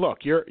 I mean,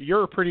 look,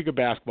 you're a pretty good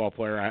basketball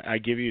player. I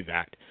give you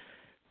that.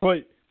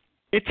 But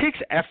it takes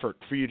effort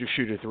for you to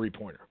shoot a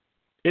three-pointer.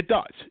 It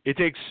does. It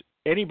takes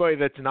anybody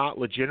that's not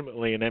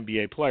legitimately an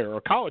NBA player or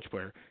a college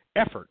player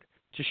effort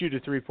to shoot a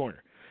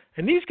three-pointer.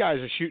 And these guys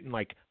are shooting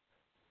like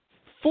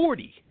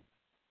 40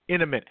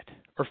 in a minute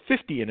or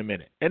 50 in a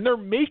minute. And they're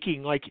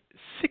making like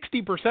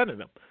 60% of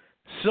them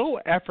so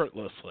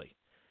effortlessly.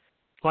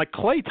 Like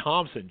Klay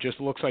Thompson just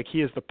looks like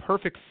he is the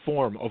perfect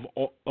form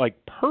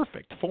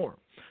perfect form.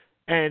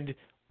 And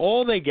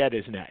all they get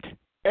is net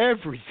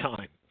every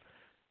time.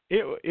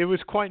 It was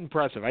quite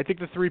impressive. I think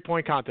the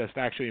three-point contest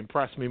actually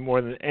impressed me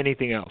more than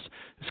anything else.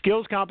 The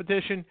skills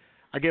competition,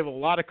 I give a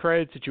lot of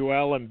credit to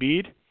Joel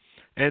Embiid.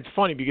 And it's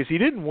funny because he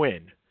didn't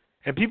win.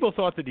 And people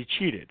thought that he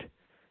cheated.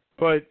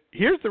 But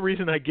here's the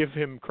reason I give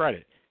him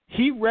credit.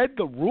 He read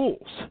the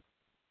rules.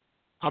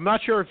 I'm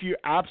not sure if you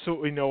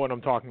absolutely know what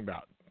I'm talking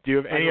about. Do you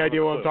have any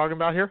idea what I'm talking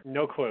about here?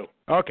 No clue.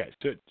 Okay,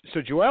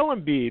 so Joel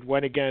Embiid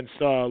went against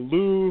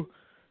Lou.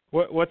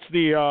 What's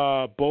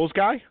the Bulls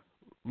guy?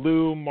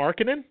 Lou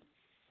Markkanen?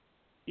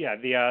 Yeah,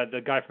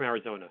 the guy from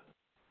Arizona.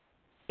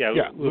 Yeah,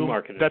 Lou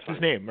Markkanen. That's his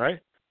name,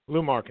 right?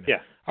 Lou Markkanen. Yeah.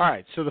 All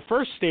right. So the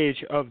first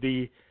stage of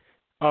the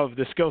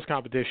skills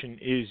competition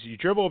is you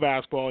dribble a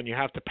basketball and you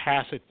have to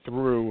pass it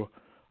through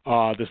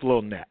this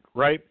little net,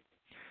 right?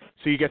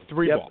 So you get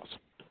three balls.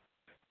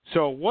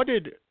 So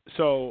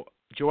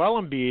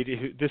Joel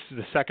Embiid, this is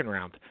the second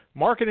round.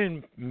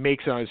 Markkanen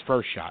makes it on his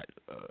first shot.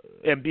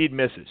 Embiid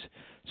misses.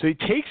 So he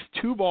takes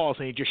two balls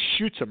and he just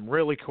shoots them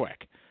really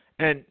quick.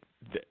 And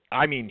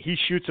he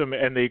shoots them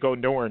and they go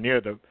nowhere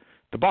near the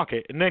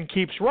bucket, and then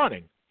keeps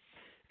running,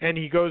 and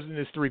he goes in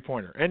his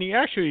 3-pointer, and he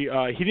actually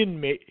he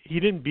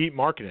didn't beat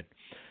Markkanen,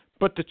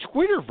 but the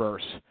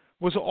Twitterverse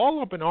was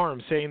all up in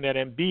arms saying that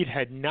Embiid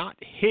had not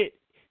hit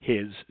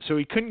his, so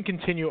he couldn't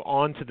continue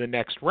on to the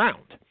next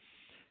round.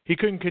 He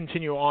couldn't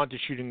continue on to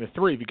shooting the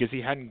 3 because he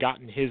hadn't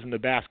gotten his in the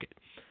basket.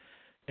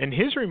 And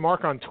his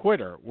remark on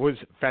Twitter was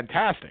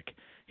fantastic.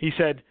 He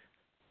said,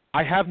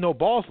 "I have no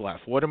balls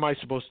left. What am I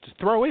supposed to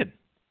throw in?"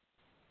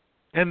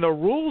 And the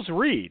rules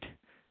read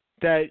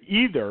that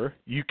either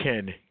you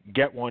can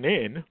get one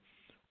in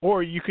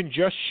or you can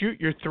just shoot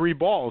your 3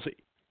 balls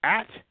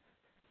at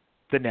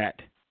the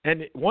net.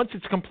 And once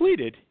it's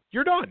completed,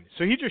 you're done.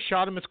 So he just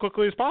shot him as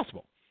quickly as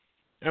possible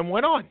and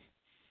went on.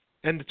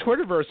 And the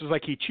Twitterverse was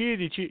like, he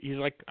cheated. He's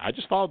like, I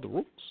just followed the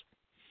rules.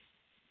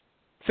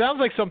 Sounds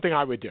like something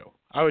I would do.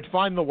 I would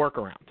find the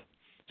workaround.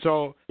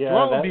 So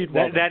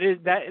that is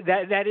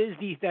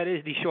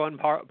the Sean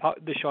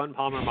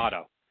Palmer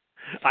motto.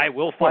 I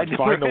will find the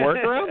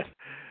workaround.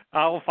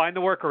 I will find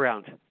the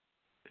workaround.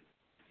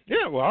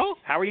 Yeah, well,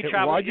 how are you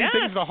traveling? Why do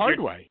things the hard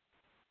way?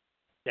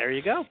 There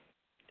you go.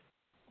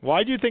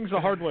 Why do things the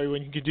hard way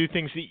when you can do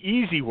things the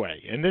easy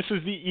way? And this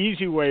is the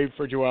easy way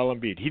for Joel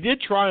Embiid. He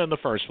did try on the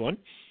first one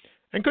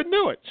and couldn't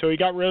do it, so he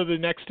got rid of the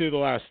next 2, the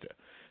last 2.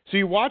 So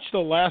you watched the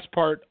last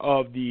part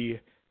of the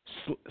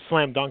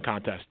slam dunk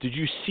contest. Did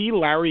you see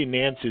Larry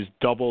Nance's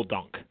double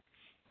dunk?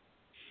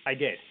 I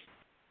did.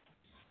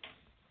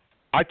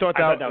 I thought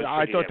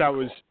that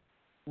was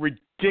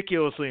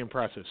ridiculously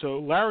impressive. So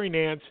Larry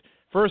Nance,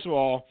 first of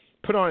all,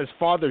 put on his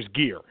father's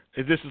gear.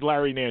 This is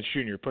Larry Nance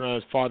Jr. Put on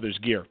his father's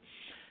gear,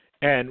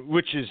 and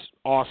which is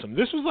awesome.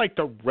 This was like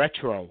the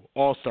retro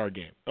All-Star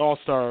game,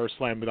 All-Star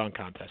slam dunk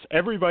contest.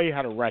 Everybody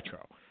had a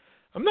retro.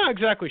 I'm not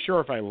exactly sure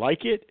if I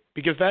like it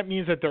because that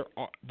means that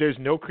there's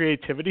no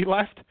creativity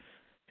left,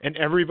 and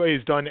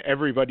everybody's done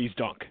everybody's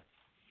dunk.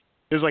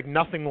 There's like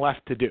nothing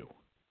left to do.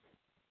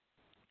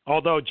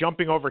 Although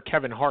jumping over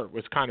Kevin Hart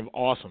was kind of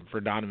awesome for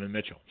Donovan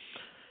Mitchell.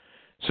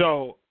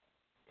 So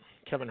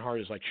Kevin Hart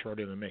is like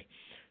shorter than me.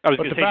 I was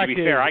going to say, to be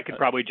fair, I could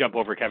probably jump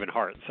over Kevin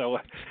Hart. So,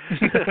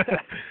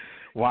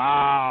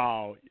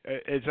 wow.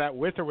 Is that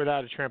with or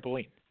without a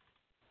trampoline?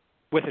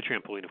 With a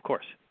trampoline, of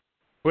course.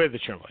 With a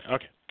trampoline,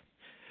 okay.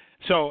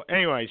 So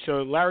anyway,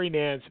 so Larry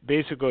Nance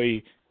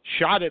basically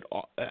shot it,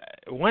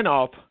 went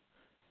up.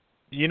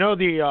 You know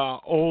the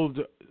old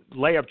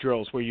layup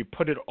drills where you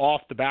put it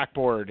off the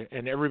backboard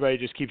and everybody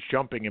just keeps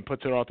jumping and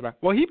puts it off the back.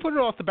 Well, he put it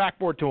off the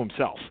backboard to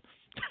himself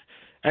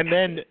and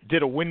then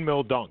did a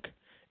windmill dunk.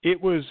 It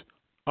was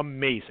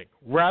amazing,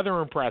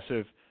 rather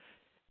impressive.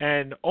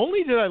 And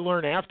only did I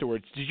learn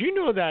afterwards, did you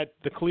know that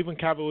the Cleveland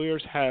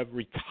Cavaliers have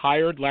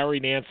retired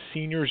Larry Nance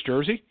Sr.'s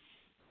jersey?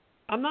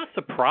 I'm not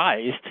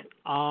surprised.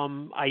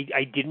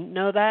 I didn't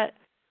know that.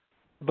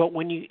 But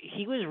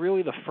he was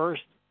really the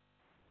first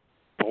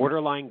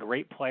borderline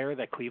great player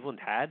that Cleveland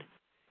had,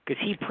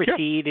 because he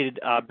preceded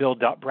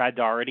Brad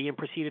Daugherty and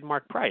preceded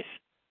Mark Price.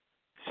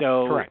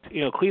 So, correct.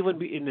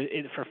 Cleveland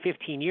for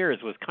 15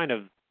 years was kind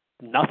of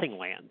nothing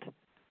land.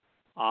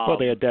 Well,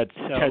 they had Ted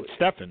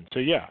Steffen, so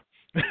yeah.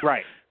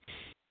 Right.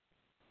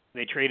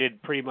 They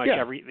traded pretty much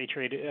they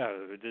traded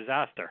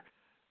disaster.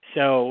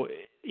 So,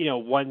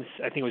 once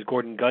I think it was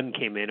Gordon Gunn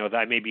came in, or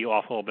I may be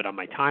off a little bit on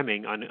my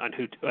timing on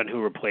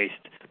who replaced,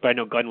 but I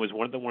know Gunn was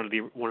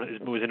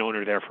was an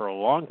owner there for a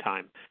long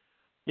time.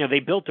 They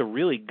built a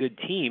really good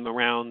team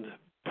around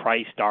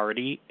Price,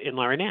 Daugherty, and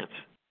Larry Nance.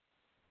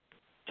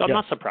 So I'm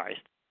not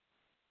surprised.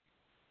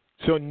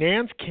 So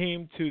Nance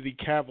came to the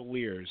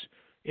Cavaliers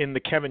in the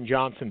Kevin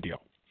Johnson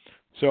deal.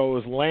 So it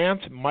was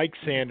Lance, Mike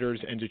Sanders,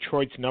 and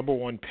Detroit's number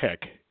 1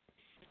 pick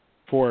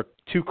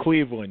to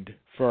Cleveland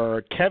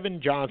for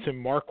Kevin Johnson,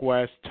 Mark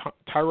West,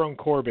 Tyrone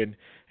Corbin,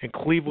 and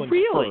Cleveland's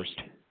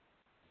first.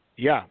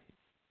 Yeah.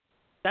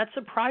 That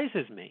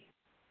surprises me.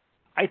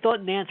 I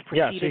thought Nance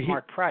preceded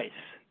Mark Price.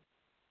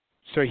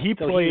 So he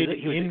played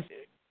in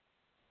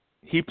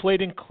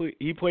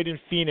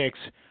Phoenix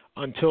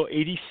until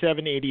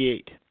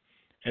 87-88,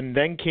 and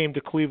then came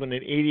to Cleveland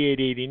in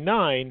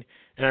 88-89,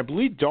 and I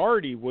believe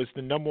Daugherty was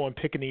the number 1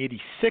 pick in the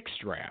 86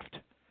 draft.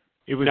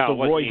 It was the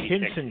Roy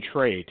Hinson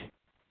trade.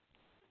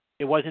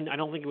 It wasn't. I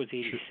don't think it was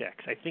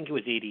 86. I think it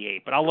was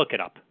 88, but I'll look it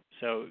up.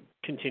 So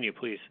continue,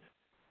 please.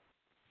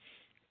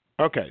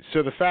 Okay,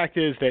 so the fact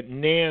is that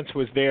Nance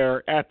was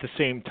there at the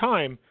same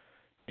time,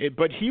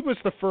 but he was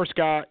the first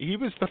guy. He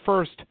was the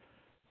first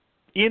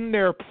in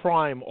their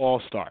prime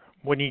All-Star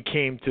when he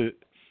came to.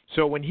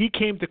 So when he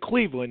came to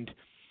Cleveland,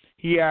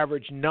 he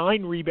averaged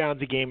 9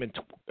 rebounds a game, and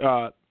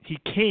he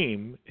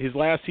came his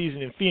last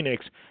season in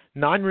Phoenix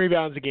 9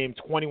 rebounds a game,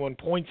 21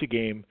 points a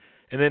game,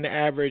 and then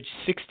averaged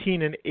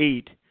 16 and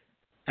 8,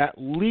 at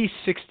least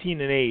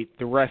 16 and 8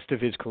 the rest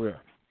of his career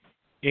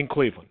in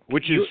Cleveland,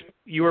 which is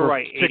you were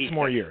right, 6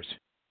 more years.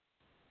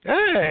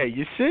 Hey,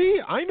 you see,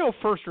 I know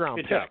first round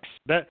Good picks.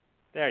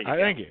 There you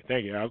go.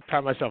 Thank you. I'll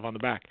pat myself on the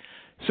back.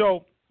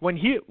 So when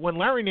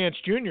Larry Nance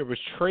Jr. was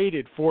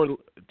traded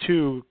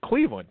to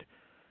Cleveland,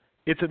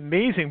 it's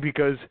amazing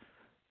because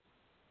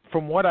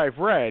from what I've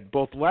read,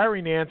 both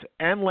Larry Nance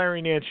and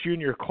Larry Nance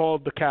Jr.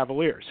 called the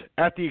Cavaliers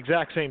at the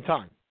exact same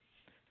time.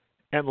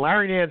 And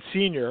Larry Nance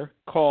Sr.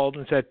 called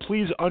and said,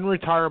 please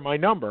unretire my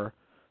number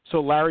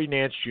so Larry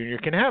Nance Jr.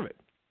 can have it.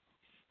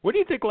 What do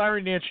you think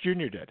Larry Nance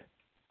Jr. did?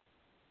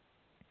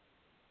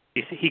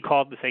 He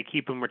called to say,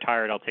 keep him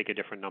retired, I'll take a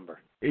different number.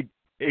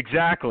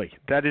 Exactly.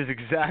 That is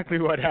exactly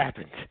what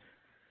happened.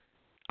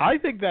 I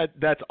think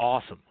that's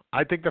awesome.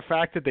 I think the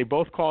fact that they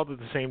both called at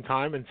the same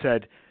time and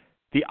said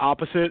the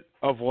opposite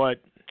of what,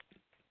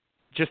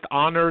 just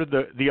honor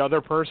the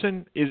other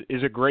person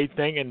is a great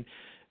thing. And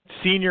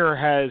Senior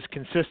has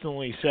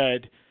consistently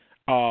said,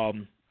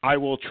 I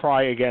will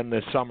try again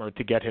this summer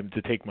to get him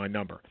to take my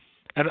number.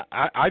 And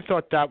I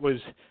thought that was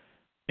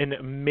an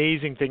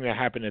amazing thing that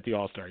happened at the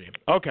All-Star game.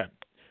 Okay,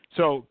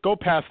 so go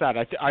past that.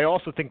 I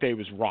also think that he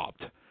was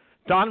robbed.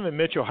 Donovan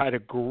Mitchell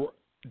had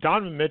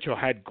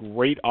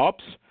great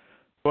ups,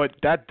 but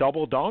that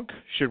double dunk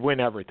should win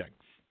everything.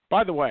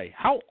 By the way,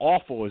 how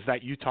awful is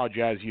that Utah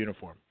Jazz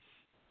uniform?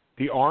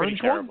 The orange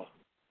pretty terrible. one?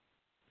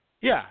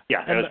 Yeah.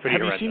 Yeah, that was pretty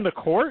Have horrendous. You seen the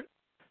court?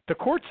 The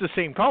court's the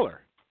same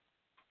color.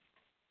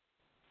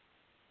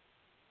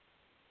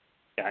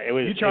 Yeah, it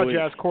was. Utah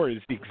Jazz court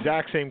is the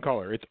exact same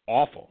color. It's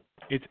awful.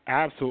 It's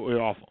absolutely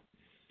awful.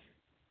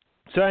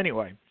 So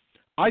anyway,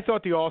 I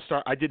thought the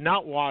All-Star – I did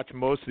not watch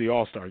most of the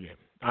All-Star game.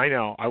 I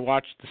know. I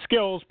watched the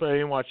skills, but I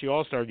didn't watch the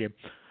All-Star game.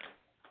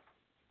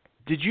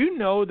 Did you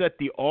know that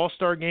the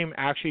All-Star game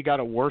actually got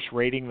a worse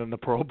rating than the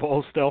Pro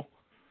Bowl still?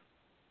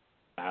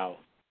 Wow.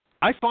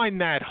 I find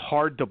that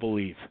hard to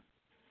believe.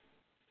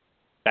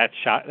 That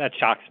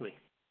shocks me.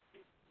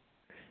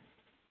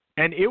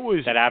 And it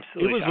was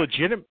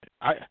legitimate.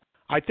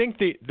 I think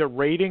the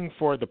rating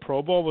for the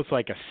Pro Bowl was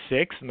like a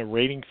 6, and the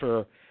rating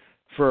for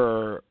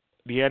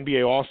the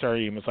NBA All-Star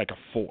game was like a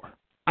 4.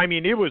 I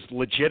mean, it was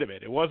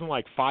legitimate. It wasn't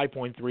like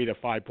 5.3 to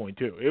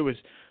 5.2. It was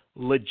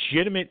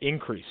legitimate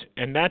increase,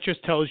 and that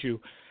just tells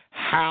you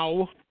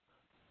how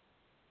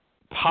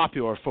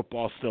popular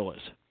football still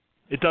is.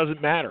 It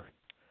doesn't matter.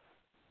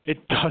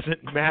 It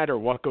doesn't matter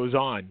what goes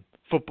on.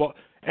 Football,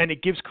 and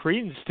it gives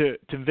credence to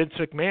Vince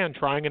McMahon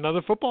trying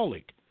another football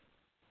league.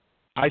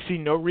 I see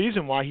no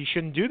reason why he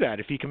shouldn't do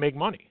that if he can make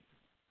money.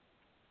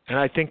 And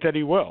I think that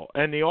he will.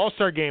 And the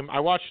All-Star game,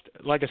 I watched,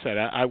 like I said,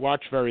 I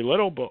watched very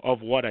little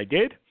of what I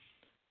did.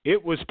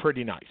 It was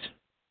pretty nice.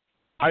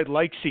 I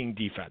like seeing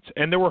defense.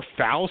 And there were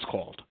fouls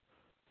called.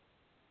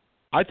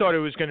 I thought it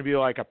was going to be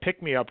like a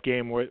pick-me-up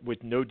game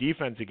with no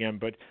defense again,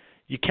 but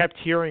you kept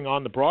hearing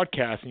on the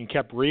broadcast and you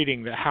kept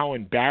reading that how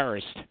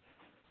embarrassed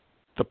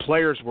the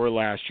players were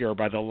last year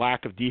by the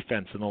lack of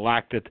defense and the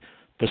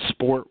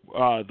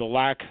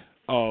lack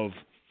of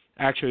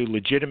actually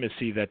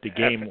legitimacy that the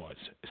game was.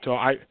 So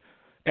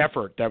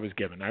effort that was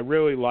given. I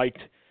really liked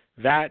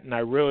that, and I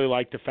really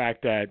liked the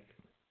fact that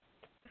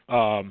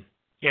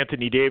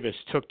Anthony Davis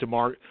took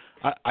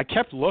I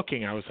kept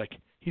looking. I was like,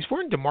 he's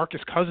wearing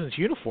DeMarcus Cousins'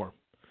 uniform.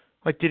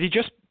 Like, did he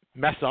just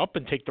mess up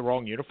and take the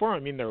wrong uniform? I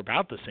mean, they're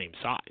about the same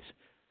size.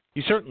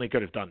 He certainly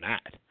could have done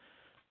that.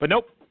 But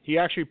nope, he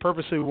actually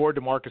purposely wore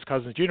DeMarcus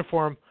Cousins'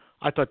 uniform.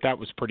 I thought that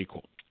was pretty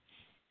cool.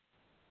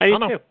 I do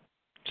too.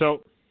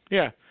 So,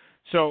 yeah.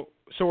 So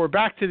we're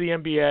back to the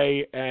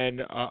NBA,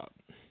 and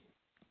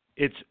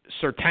it's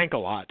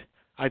Sertankalot,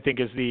 I think,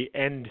 is the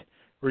end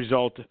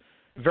result.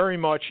 Very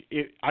much,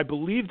 I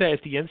believe that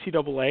if the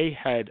NCAA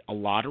had a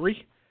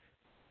lottery,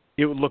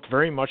 it would look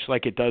very much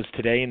like it does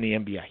today in the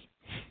NBA.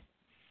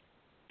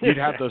 You'd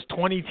have those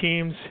 20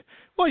 teams.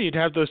 Well, you'd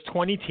have those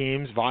 20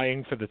 teams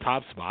vying for the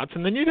top spots,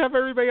 and then you'd have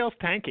everybody else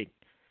tanking.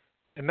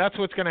 And that's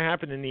what's going to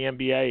happen in the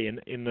NBA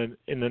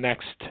in the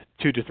next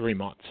 2 to 3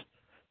 months.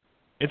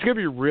 It's going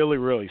to be really,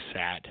 really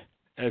sad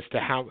as to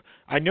how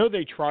 – I know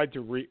they tried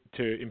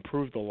to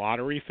improve the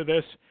lottery for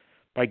this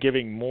by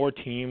giving more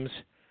teams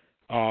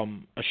a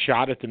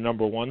shot at the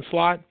number 1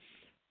 slot,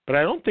 but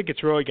I don't think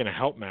it's really going to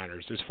help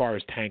matters as far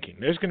as tanking.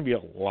 There's going to be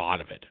a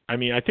lot of it. I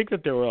mean, I think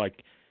that there were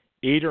like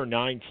 8 or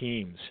 9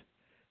 teams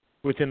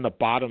within the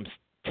bottom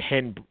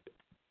 10,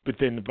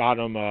 within the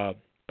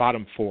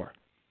bottom 4.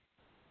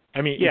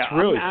 I mean, it's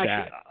really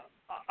sad.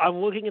 I'm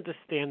looking at the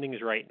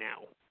standings right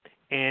now,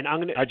 and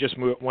I just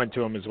went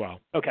to them as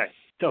well. Okay,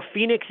 so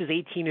Phoenix is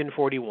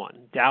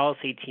 18-41, Dallas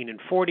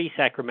 18-40,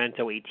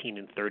 Sacramento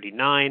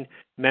 18-39,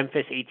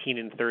 Memphis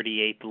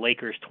 18-38, the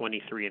Lakers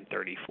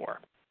 23-34.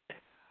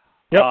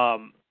 Yep.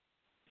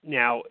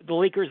 Now the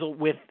Lakers,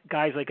 with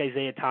guys like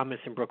Isaiah Thomas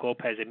and Brook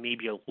Lopez, it may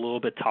be a little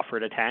bit tougher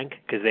to tank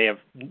because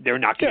they're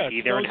not going to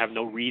be there and have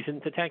no reason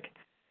to tank.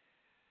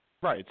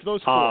 Right, it's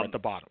those 4 at the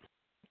bottom.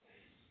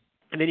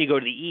 And then you go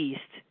to the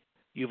East.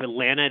 You have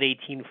Atlanta at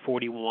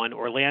 18-41,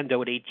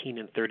 Orlando at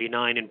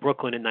 18-39, and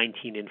Brooklyn at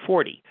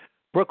 19-40.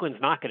 Brooklyn's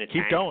not going to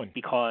tank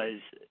because,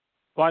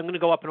 well, I'm going to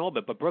go up in a little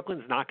bit, but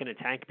Brooklyn's not going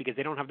to tank because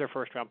they don't have their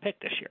first-round pick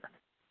this year.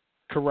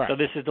 Correct. So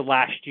this is the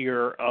last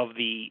year of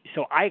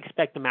so I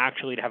expect them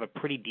actually to have a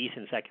pretty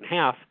decent second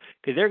half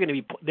because they're going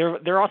to be,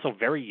 they're also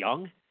very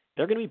young.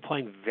 They're going to be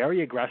playing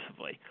very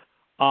aggressively.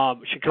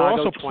 Chicago, they're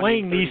also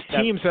playing these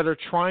teams that are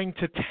trying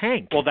to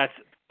tank. Well,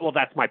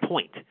 that's my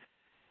point.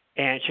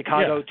 And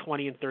Chicago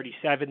 20 and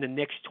 37, the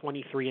Knicks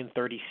 23 and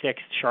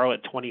 36,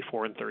 Charlotte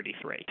 24 and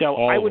 33. So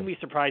I wouldn't be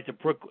surprised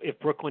if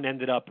Brooklyn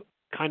ended up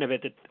kind of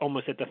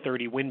almost at the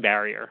 30 win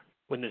barrier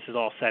when this is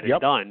all said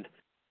and done,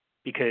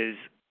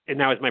 and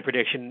that was my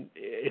prediction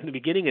in the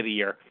beginning of the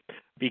year,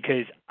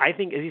 because I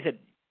think, as you said,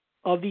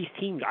 of these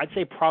teams, I'd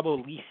say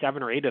probably at least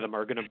 7 or 8 of them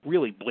are going to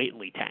really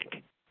blatantly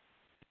tank,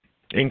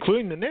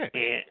 including the Knicks.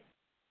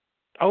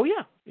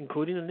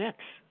 Including the Knicks.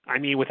 I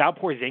mean, without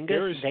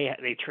Porzingis,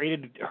 they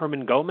traded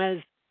Herman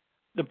Gomez.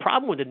 The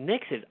problem with the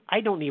Knicks is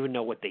I don't even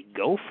know what they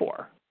go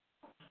for,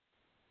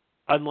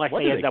 unless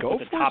they end up with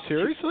the top.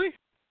 Seriously?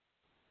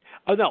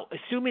 Oh no!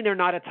 Assuming they're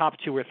not a top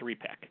 2 or 3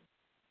 pick,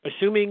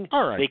 assuming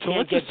they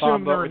can't get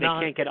Bamba or they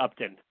can't get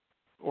Upton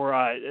or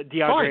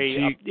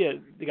DeAndre.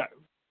 They got.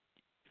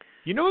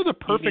 You know who the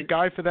perfect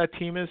guy for that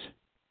team is?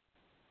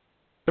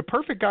 The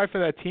perfect guy for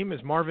that team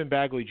is Marvin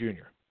Bagley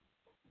Jr.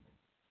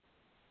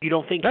 You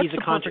don't think That's he's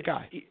a perfect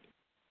guy?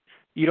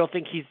 You don't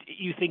think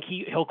you think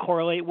he'll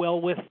correlate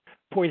well with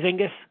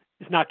Porzingis?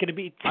 It's not going to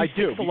be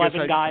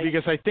 6'11" guy.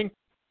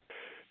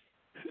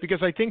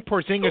 Because I think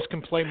Porzingis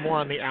can play more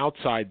on the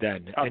outside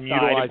then and Porzingis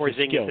utilize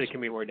his skills. It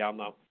can be more down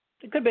low.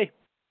 It could be.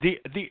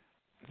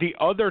 The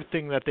other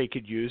thing that they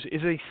could use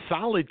is a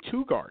solid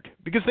 2 guard,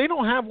 because they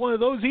don't have one of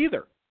those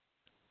either.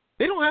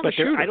 They don't have a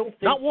shooter. I don't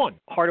think not one.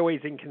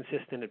 Hardaway's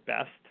inconsistent at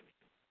best,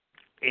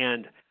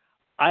 and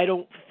I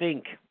don't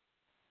think.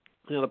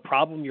 The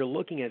problem you're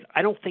looking at is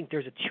I don't think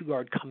there's a 2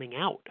 guard coming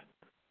out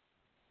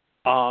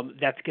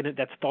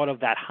that's thought of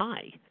that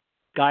high.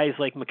 Guys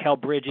like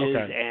Mikal Bridges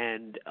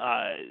and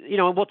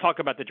we'll talk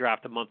about the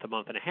draft a month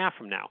and a half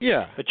from now.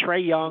 Yeah. But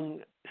Trae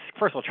Young,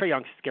 first of all, Trae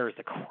Young scares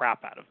the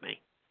crap out of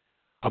me.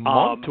 A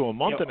month to a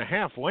month and a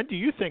half. When do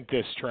you think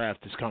this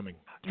draft is coming?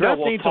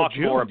 Draft ain't until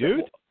June,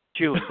 dude.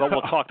 June, but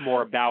we'll talk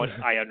more about it.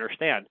 I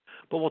understand,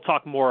 but we'll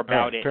talk more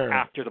about it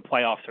after the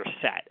playoffs are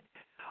set.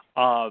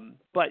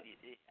 But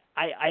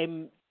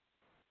I'm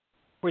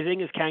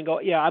Porzingis can go.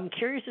 Yeah, I'm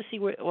curious to see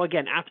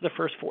again, after the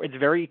first 4, it's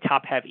very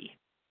top heavy,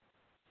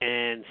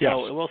 and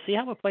so we'll see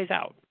how it plays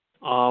out.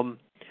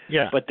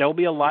 But there'll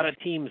be a lot of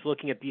teams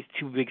looking at these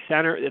 2 big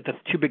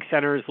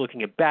centers,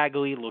 looking at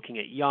Bagley, looking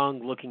at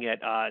Young, looking at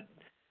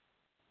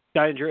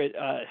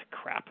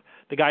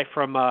the guy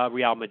from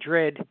Real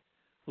Madrid,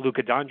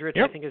 Luka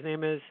Doncic, I think his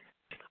name is.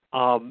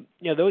 Those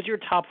are your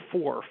top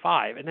 4 or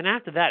 5, and then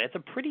after that, it's a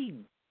pretty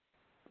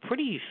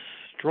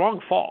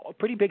strong fall, a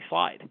pretty big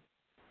slide.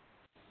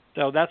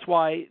 So that's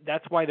why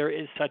there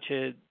is such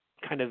a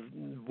kind of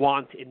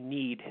want and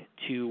need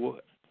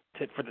for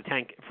the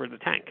tank,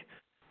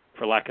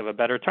 for lack of a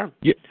better term.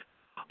 Yeah.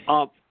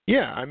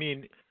 I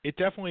mean, it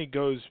definitely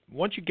goes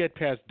once you get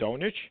past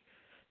Doncic.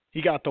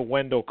 You got the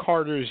Wendell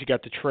Carters, you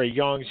got the Trae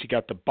Youngs, you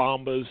got the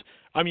Bambas.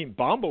 I mean,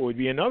 Bamba would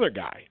be another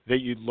guy that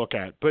you'd look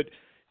at. But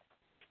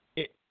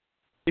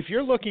if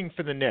you're looking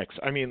for the Knicks,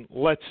 I mean,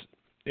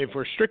 if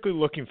we're strictly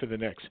looking for the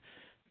Knicks,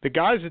 the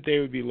guys that they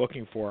would be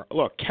looking for,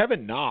 look,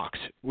 Kevin Knox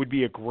would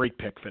be a great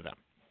pick for them.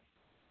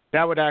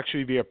 That would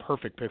actually be a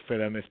perfect pick for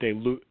them if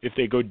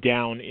they go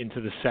down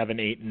into the 7,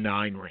 8, and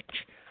 9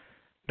 range.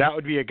 That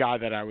would be a guy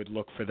that I would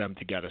look for them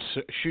to get. A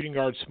shooting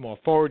guard, small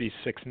forward. He's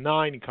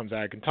 6'9". He comes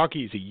out of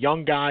Kentucky. He's a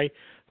young guy,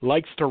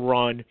 likes to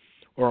run,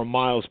 or a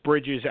Miles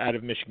Bridges out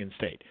of Michigan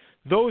State.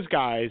 Those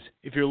guys,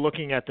 if you're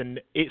looking at the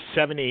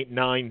 7, 8,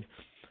 9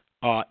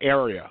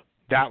 area,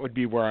 that would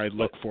be where I'd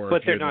look for.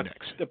 But they're not.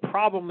 The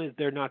problem is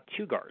they're not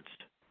 2 guards.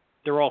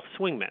 They're all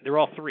swingmen. They're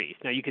all 3s.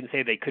 Now you can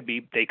say they could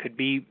be.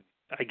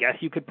 I guess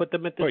you could put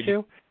them at the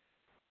 2.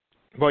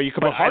 Well, you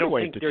could put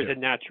Hardaway I at the 2. don't think there's a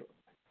natural.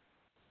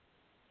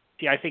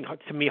 See, I think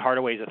to me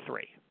Hardaway's a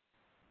 3.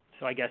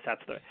 So I guess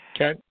that's the.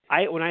 Okay.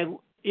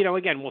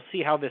 Again, we'll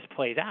see how this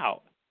plays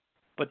out.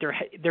 But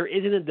there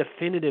isn't a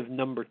definitive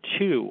number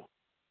 2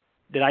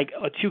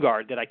 a 2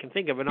 guard that I can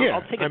think of, and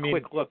I'll take a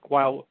quick look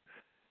while.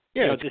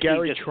 Yeah, it's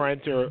Gary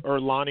Trent or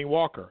Lonnie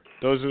Walker.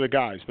 Those are the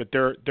guys, but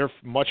they're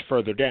much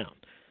further down.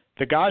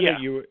 The guy that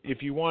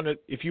if you want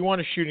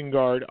a shooting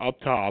guard up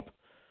top,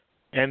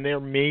 and there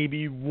may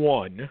be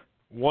one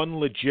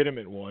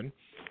legitimate one,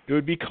 it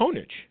would be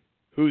Konich,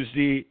 who's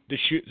the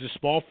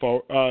small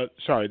forward.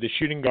 The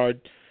shooting guard,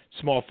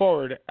 small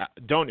forward.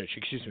 Doncic,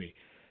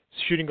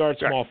 shooting guard,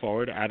 small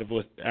forward out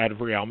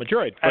of Real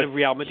Madrid. Out of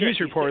Real Madrid,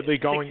 he's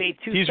reportedly going.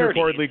 He's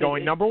reportedly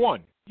going number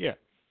 1. Yeah.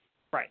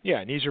 Right. Yeah,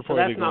 and he's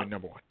reportedly going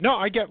number 1. No,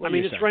 I get what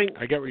you're saying.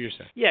 I get what you're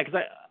saying. Yeah,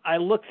 because I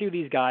look through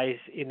these guys,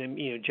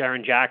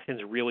 Jaren Jackson's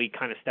really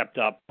kind of stepped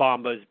up.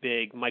 Bamba's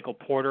big. Michael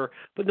Porter,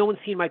 but no one's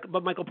seen Michael.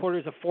 But Michael Porter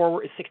is a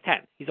forward. Is 6'10".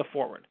 He's a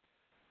forward.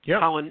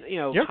 Yeah. Colin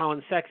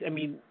Sex. I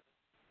mean,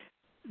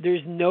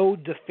 there's no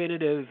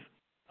definitive.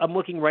 I'm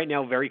looking right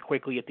now very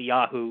quickly at the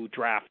Yahoo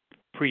draft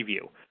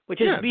preview,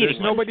 which is meaningless.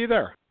 There's nobody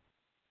there.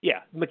 Yeah,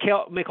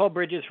 Mikal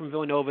Bridges from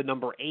Villanova,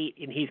 number 8,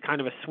 and he's kind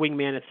of a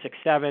swingman at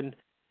 6'7".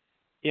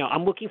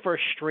 I'm looking for a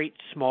straight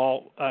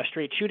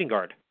shooting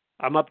guard.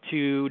 I'm up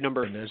to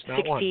number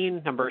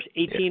 16, number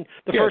 18.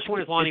 The first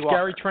one is Lonnie Walker.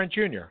 Gary Trent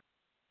Jr.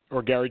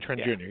 or Gary Trent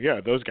Jr. Yeah,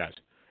 those guys.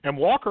 And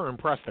Walker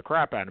impressed the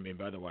crap out of me,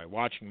 by the way,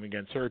 watching him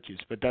against Syracuse.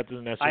 But that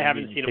doesn't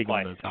necessarily mean taking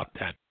him in the top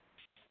 10.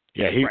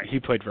 Yeah, he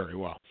played very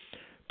well.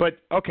 But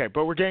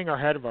we're getting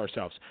ahead of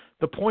ourselves.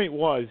 The point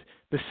was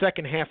the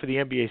second half of the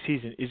NBA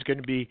season is going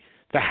to be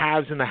the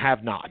haves and the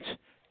have-nots.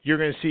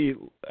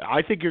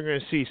 I think you're going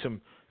to see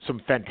some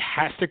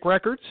fantastic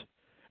records,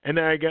 and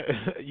then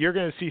you're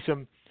going to see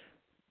some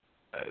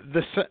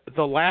the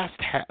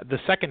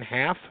second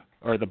half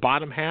or the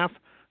bottom half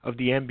of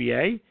the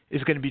NBA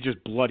is going to be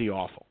just bloody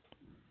awful.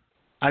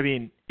 I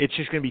mean, it's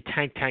just going to be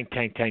tank,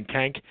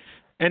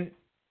 and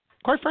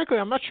quite frankly,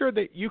 I'm not sure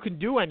that you can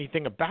do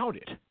anything about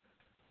it.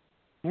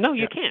 No,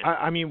 you can't.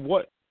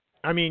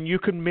 You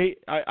can make.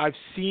 I've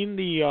seen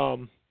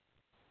the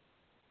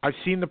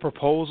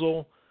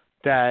proposal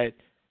that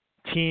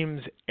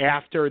teams,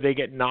 after they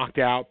get knocked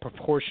out,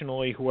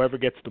 proportionally, whoever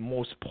gets the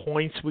most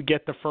points would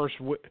get the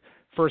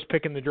first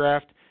pick in the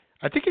draft.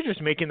 I think you're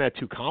just making that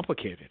too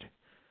complicated.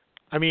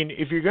 I mean,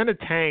 if you're going to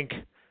tank,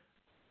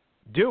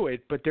 do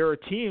it. But there are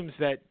teams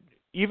that,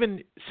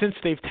 even since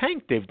they've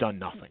tanked, they've done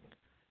nothing.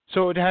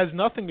 So it has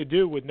nothing to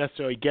do with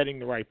necessarily getting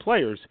the right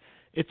players.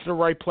 It's the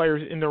right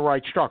players in the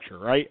right structure,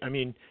 right? I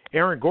mean,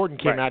 Aaron Gordon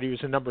came out, he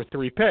was a number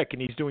 3 pick,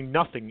 and he's doing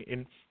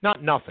nothing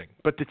not nothing,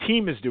 but the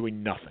team is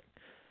doing nothing.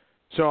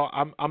 So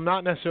I'm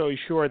not necessarily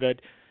sure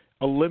that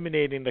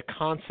eliminating the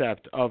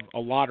concept of a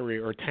lottery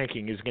or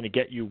tanking is going to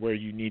get you where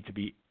you need to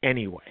be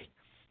anyway.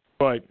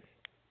 But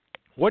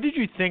what did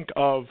you think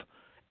of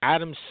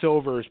Adam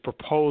Silver's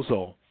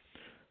proposal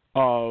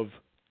of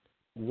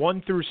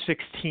 1 through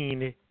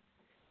 16?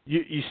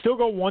 You still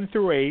go 1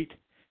 through 8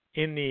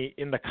 in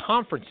the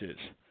conferences,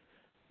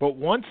 but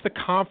once the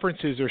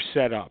conferences are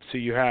set up, so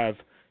you have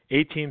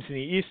 8 teams in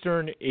the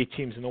Eastern, 8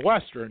 teams in the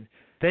Western,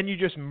 then you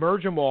just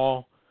merge them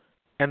all,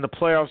 and the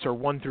playoffs are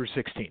 1 through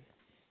 16.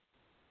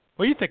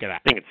 What do you think of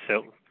that? I think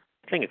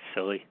it's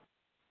silly.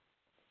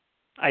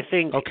 I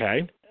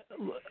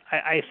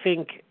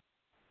think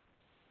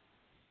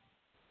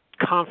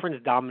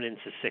conference dominance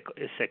is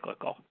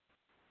cyclical.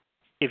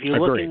 If you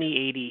look in the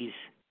 80s,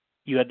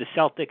 you had the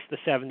Celtics, the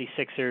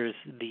 76ers,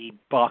 the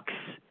Bucks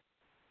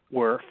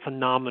were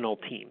phenomenal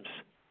teams.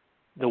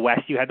 The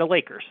West, you had the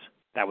Lakers.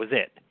 That was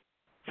it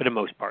for the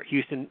most part.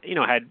 Houston,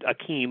 had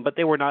Akeem, but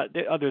they were not.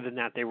 Other than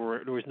that, there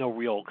was no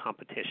real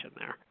competition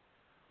there.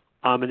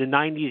 In the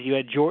 90s, you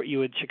had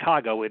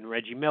Chicago and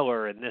Reggie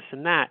Miller and this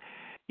and that.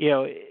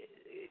 The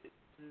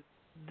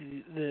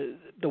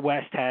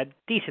West had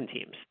decent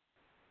teams,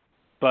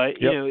 but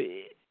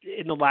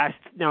in the last,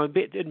 now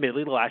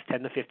admittedly, the last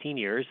 10 to 15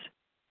 years,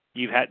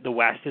 the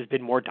West has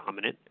been more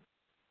dominant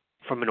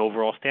from an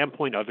overall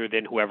standpoint, other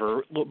than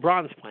whoever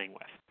LeBron's playing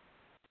with.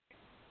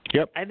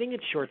 Yep. I think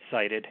it's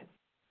short-sighted.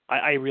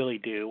 I really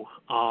do.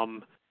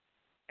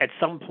 At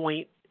some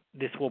point,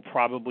 this will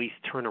probably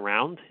turn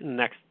around in the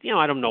next.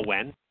 I don't know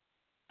when.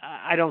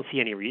 I don't see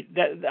any reason.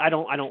 I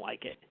don't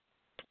like it.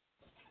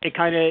 It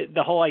kind of,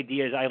 the whole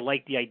idea is, I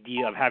like the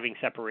idea of having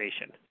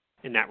separation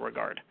in that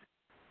regard.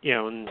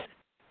 And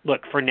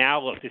look, for now,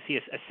 to see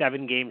a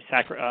 7-game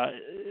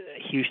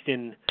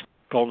Houston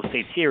Golden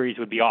State series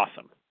would be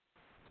awesome.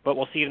 But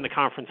we'll see it in the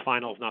conference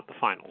finals, not the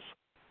finals.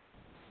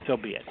 So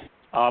be it.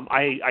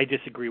 I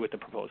disagree with the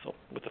proposal,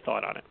 with the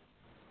thought on it.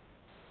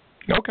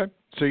 Okay.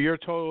 So you're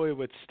totally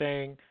with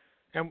staying.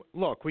 And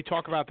look, we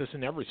talk about this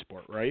in every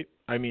sport, right?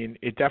 I mean,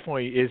 it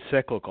definitely is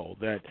cyclical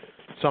that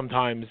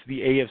sometimes the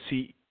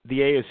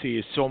AFC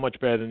is so much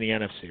better than the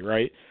NFC,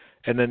 right?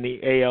 And then the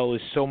AL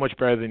is so much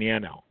better than the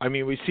NL. I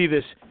mean, we see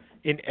this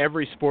in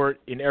every sport.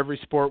 In every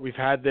sport, we've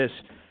had this,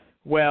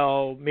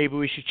 well, maybe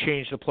we should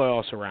change the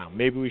playoffs around.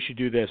 Maybe we should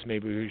do this.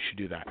 Maybe we should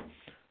do that.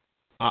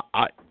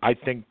 I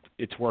think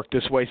it's worked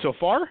this way so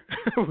far.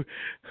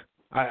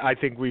 I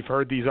think we've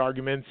heard these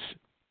arguments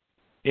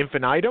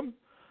infinitum.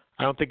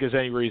 I don't think there's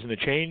any reason to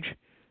change.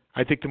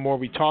 I think the more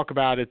we talk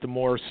about it, the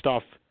more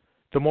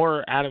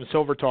Adam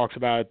Silver talks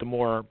about it, the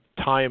more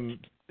time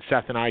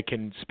Seth and I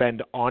can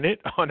spend on it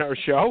on our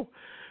show.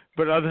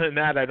 But other than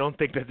that, I don't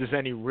think that there's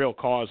any real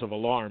cause of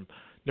alarm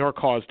nor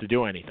cause to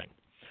do anything.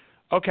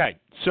 Okay,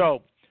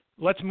 so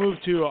let's move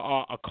to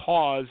a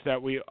cause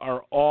that we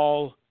are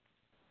all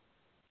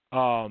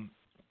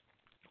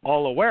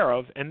aware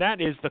of, and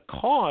that is the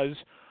cause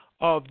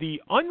of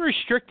the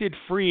unrestricted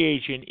free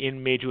agent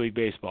in Major League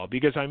Baseball.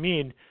 Because, I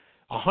mean,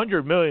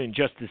 $100 million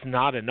just is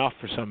not enough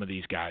for some of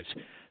these guys.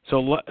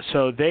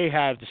 So they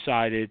have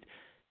decided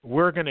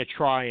we're going to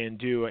try and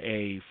do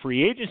a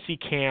free agency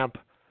camp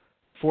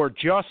for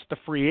just the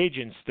free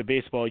agents the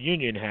baseball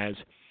union has.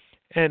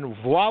 And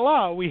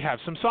voila, we have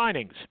some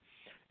signings.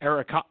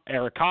 Eric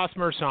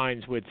Hosmer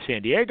signs with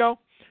San Diego.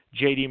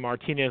 J.D.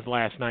 Martinez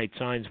last night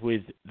signs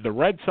with the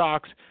Red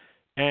Sox.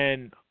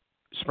 And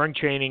spring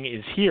training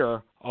is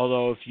here,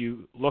 although if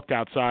you looked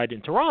outside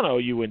in Toronto,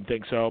 you wouldn't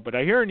think so. But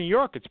I hear in New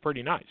York it's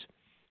pretty nice.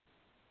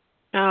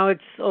 No,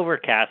 it's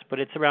overcast, but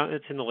it's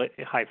in the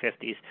high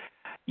 50s.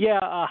 Yeah,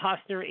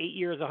 Hosner, 8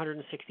 years,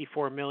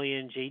 $164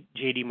 million.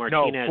 J.D.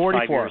 Martinez,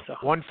 44. 5 years.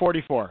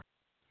 144.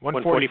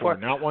 144,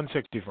 not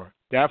 164.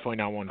 Definitely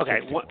not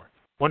 164. Okay,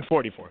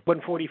 144.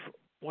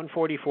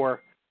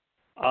 144.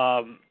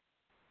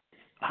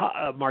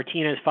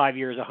 Martinez 5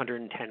 years,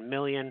 $110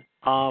 million.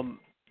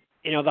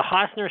 The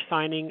Hosmer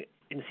signing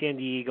in San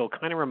Diego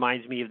kind of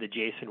reminds me of the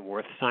Jason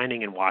Worth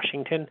signing in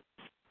Washington.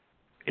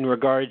 In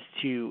regards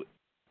to,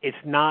 it's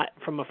not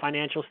from a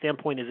financial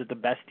standpoint. Is it the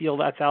best deal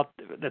that's out?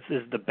 This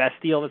is the best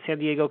deal that San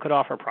Diego could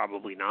offer?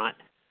 Probably not.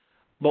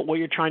 But what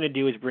you're trying to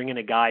do is bring in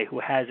a guy who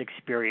has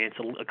experience,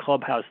 a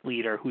clubhouse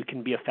leader who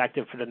can be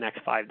effective for the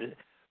next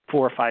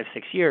 4, 5,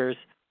 6 years,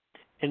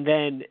 and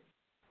then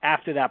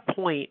after that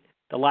point,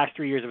 the last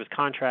 3 years of his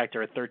contract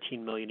are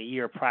 $13 million a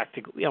year,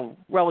 practically,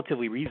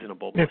 relatively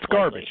reasonable. It's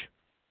garbage.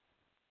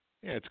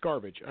 Yeah, it's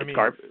garbage.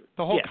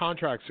 The whole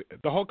contract's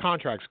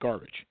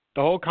garbage.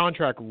 The whole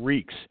contract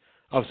reeks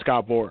of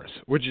Scott Boras,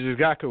 which is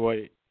exactly what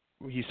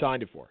he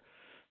signed it for.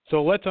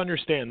 So let's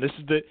understand,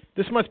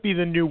 this must be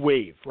the new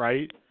wave,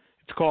 right?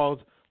 It's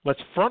called, let's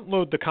front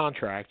load the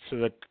contract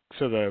so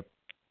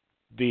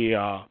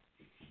the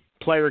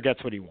player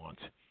gets what he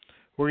wants.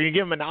 We're going to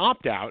give him an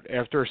opt-out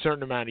after a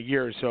certain amount of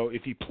years, so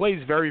if he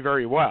plays very,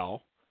 very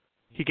well,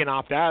 he can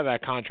opt out of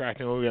that contract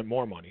and he'll get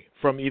more money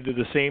from either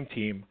the same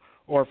team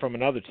or from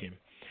another team.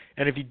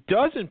 And if he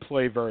doesn't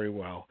play very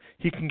well,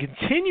 he can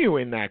continue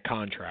in that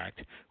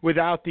contract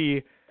without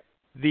the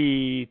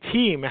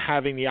team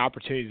having the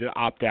opportunity to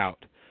opt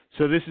out.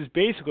 So this is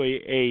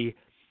basically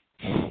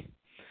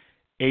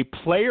a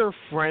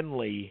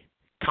player-friendly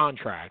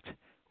contract,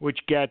 which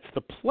gets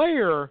the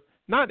player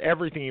not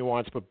everything he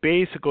wants, but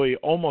basically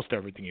almost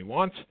everything he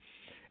wants,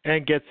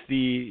 and gets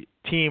the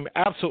team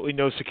absolutely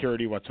no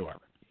security whatsoever.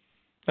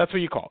 That's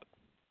what you call it.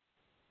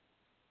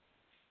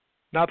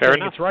 Not Fair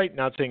saying enough. It's right,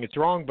 not saying it's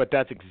wrong, but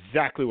that's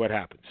exactly what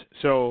happens.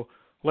 So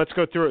let's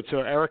go through it.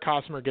 So Eric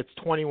Hosmer gets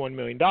 $21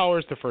 million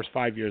the first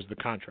 5 years of the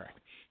contract.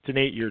 It's an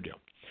 8-year deal.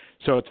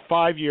 So it's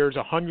 5 years,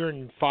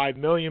 $105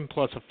 million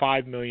plus a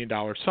 $5 million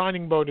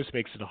signing bonus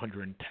makes it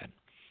 $110.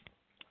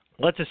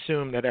 Let's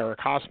assume that Eric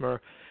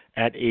Hosmer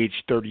at age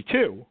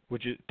 32,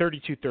 which is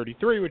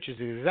 33, which is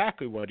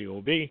exactly what he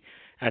will be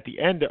at the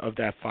end of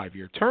that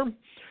 5-year term,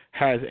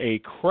 has a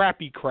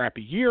crappy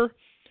year,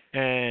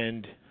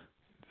 and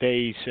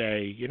they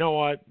say, you know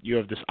what, you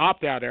have this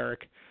opt-out,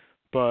 Eric,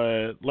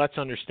 but let's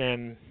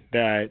understand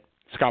that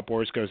Scott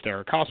Boras goes to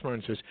Eric Hosmer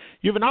and says,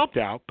 you have an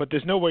opt-out, but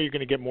there's no way you're going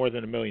to get more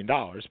than $1 million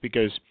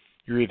because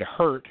you're either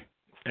hurt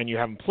and you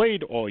haven't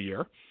played all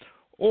year,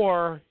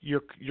 or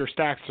your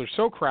stacks are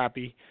so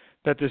crappy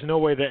that there's no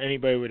way that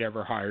anybody would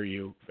ever hire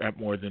you at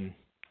more than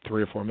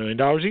 $3 or $4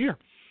 million a year.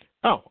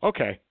 Oh,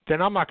 okay,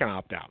 then I'm not going to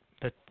opt out.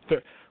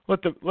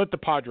 Let the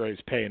Padres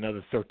pay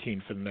another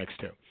 $13 for the next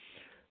 2.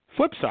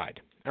 Flip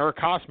side, Eric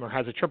Hosmer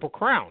has a Triple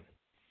Crown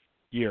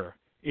year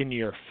in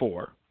year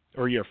 4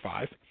 or year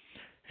 5,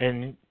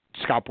 and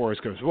Scott Boras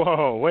goes,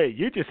 whoa, wait,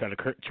 you just had a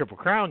Triple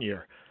Crown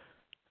year.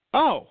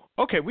 Oh,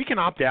 okay, we can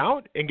opt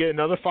out and get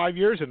another 5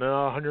 years and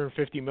another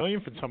 $150 million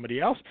from somebody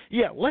else?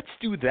 Yeah, let's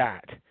do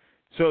that.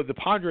 So the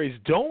Padres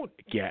don't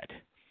get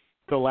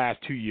the last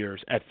 2 years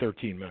at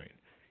 $13 million.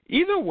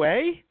 Either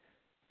way,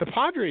 the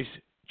Padres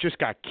just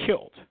got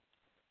killed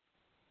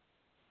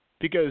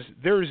because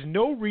there is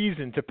no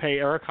reason to pay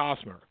Eric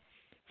Hosmer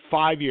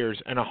 5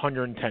 years and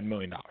 $110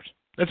 million.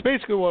 That's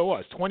basically what it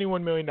was,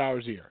 $21 million a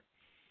year.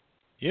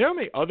 You know how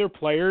many other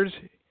players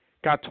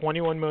got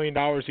 $21 million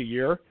a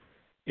year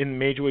in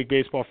Major League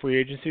Baseball free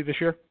agency this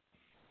year?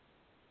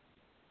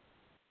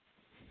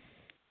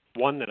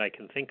 One that I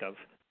can think of.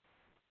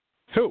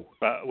 Who?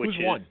 Which Who's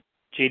is one?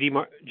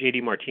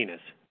 JD Martinez.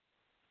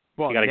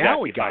 Well, now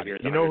now he got 5 years,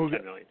 it. You know who?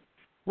 million.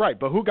 Right,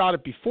 but who got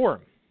it before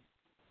him?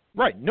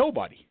 Right,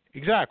 nobody.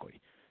 Exactly.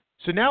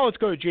 So now let's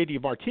go to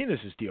JD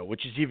Martinez's deal,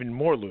 which is even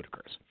more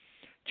ludicrous.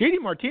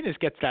 JD Martinez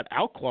gets that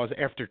out clause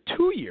after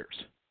 2 years.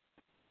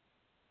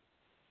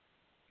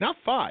 Not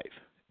 5,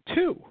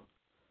 2.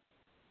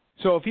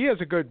 So if he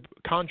has a good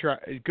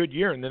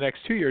year in the next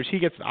 2 years, he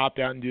gets to opt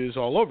out and do this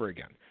all over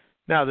again.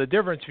 Now, the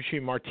difference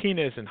between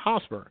Martinez and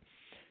Hosmer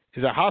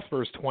is that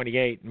Hosmer is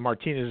 28 and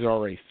Martinez is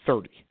already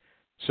 30.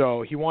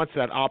 So he wants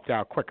that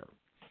opt-out quicker.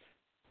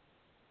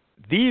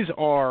 These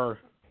are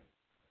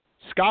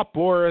Scott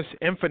Boras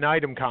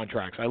infinitum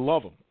contracts. I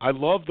love them. I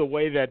love the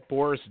way that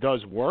Boras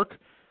does work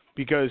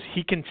because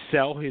he can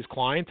sell his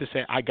client to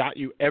say, I got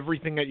you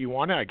everything that you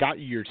wanted. I got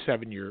you your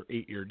 7-year,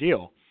 8-year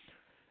deal.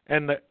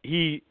 And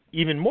he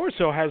even more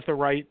so has the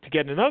right to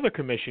get another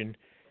commission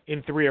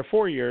in 3 or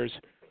 4 years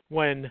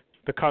when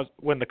the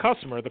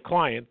customer, the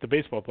client, the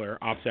baseball player,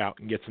 opts out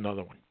and gets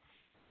another one.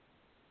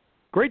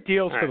 Great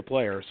deals for the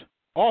players.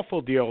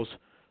 Awful deals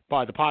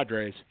by the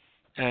Padres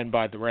and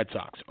by the Red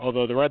Sox.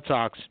 Although the Red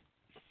Sox,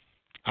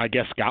 I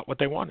guess, got what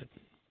they wanted.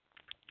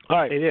 All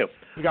right. They do.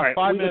 We got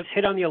 5 minutes.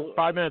 Hit on the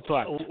 5 minutes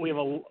left. We have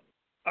all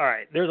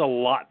right. There's a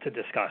lot to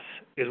discuss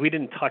because we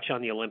didn't touch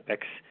on the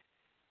Olympics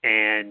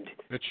and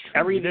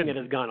everything that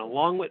has gone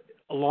along with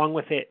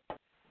it.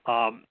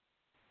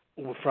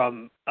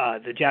 From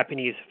the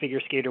Japanese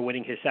figure skater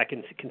winning his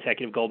second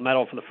consecutive gold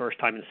medal for the first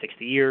time in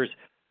 60 years,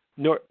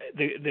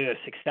 the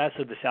success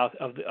of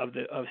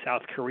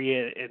South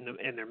Korea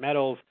and their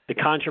medals, the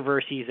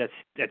controversies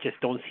that just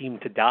don't seem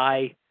to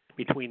die.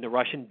 between the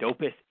Russian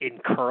dopist in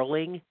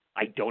curling.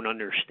 I don't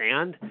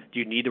understand. Do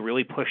you need to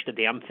really push the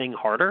damn thing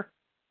harder?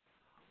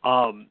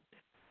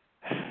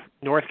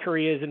 North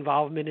Korea's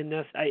involvement in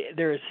this.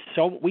 There is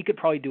we could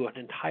probably do an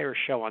entire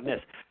show on this.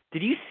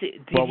 Did you see?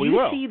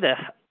 See the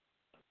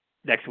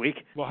next week?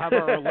 We'll have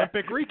our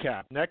Olympic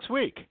recap next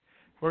week.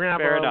 We're gonna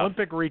have our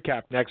Olympic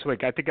recap next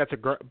week. I think that's a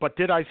great. But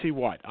did I see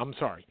what? I'm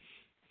sorry.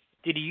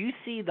 Did you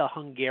see the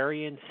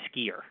Hungarian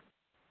skier?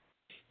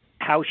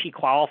 How she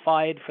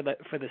qualified for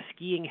the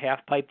skiing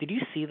halfpipe? Did you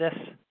see this?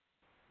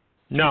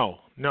 No.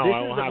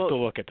 I will have to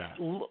look at that.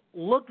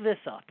 Look this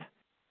up.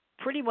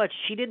 Pretty much,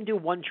 she didn't do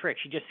one trick.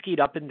 She just skied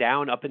up and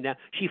down, up and down.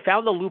 She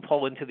found the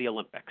loophole into the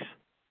Olympics.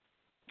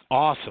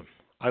 Awesome.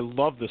 I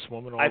love this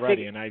woman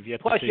already, and I've yet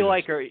to see Plus, you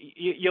like her.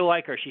 You'll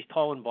like her. She's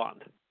tall and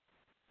blonde.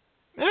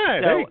 Yeah,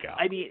 there you go.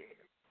 I mean,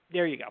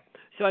 there you go.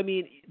 So, I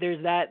mean,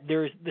 there's that.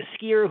 There's the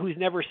skier who's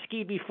never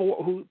skied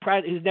before,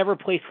 who's never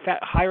placed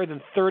higher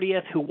than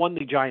 30th, who won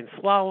the giant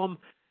slalom.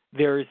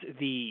 There's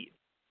the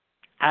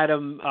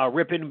Adam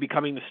Rippon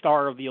becoming the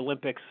star of the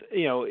Olympics,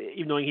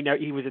 even though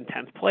he was in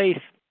 10th place.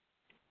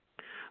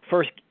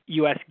 First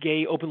U.S.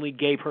 openly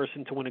gay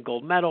person to win a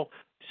gold medal.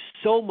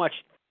 So much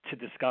to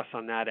discuss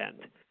on that end.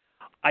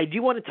 I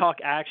do want to talk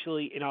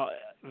actually,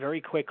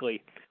 very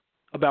quickly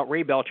about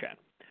Ray Beltran,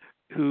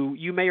 who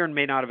you may or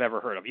may not have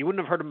ever heard of. You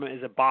wouldn't have heard of him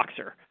as a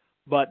boxer,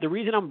 but the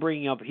reason I'm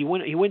bringing up, he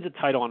wins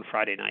a title on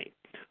Friday night.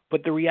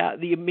 But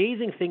the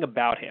amazing thing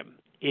about him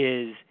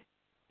is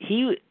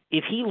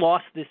if he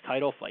lost this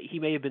title fight,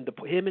 him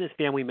and his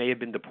family may have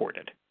been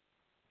deported.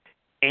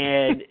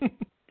 And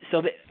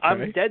so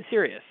I'm dead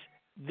serious.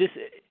 This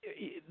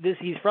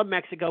he's from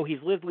Mexico. He's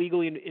lived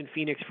legally in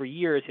Phoenix for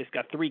years. He's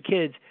got 3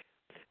 kids.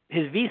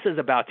 His visa is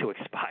about to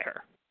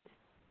expire,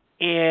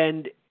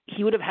 and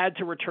he would have had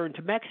to return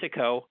to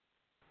Mexico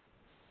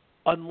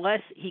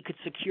unless he could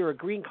secure a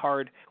green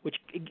card, which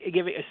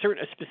give a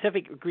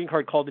specific green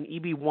card called an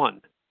EB-1,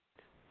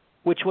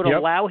 which would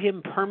allow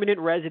him permanent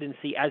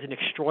residency as an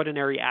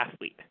extraordinary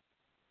athlete.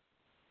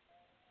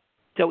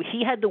 So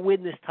he had to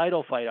win this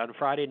title fight on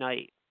Friday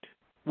night,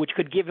 which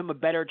could give him a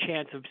better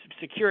chance of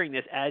securing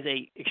this as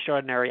a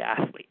extraordinary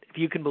athlete, if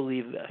you can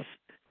believe this.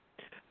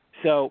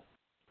 So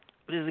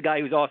this is a guy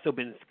who's also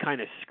been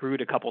kind of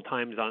screwed a couple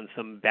times on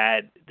some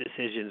bad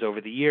decisions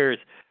over the years.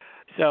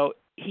 So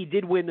he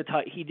did win the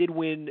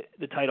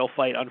title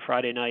fight on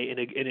Friday night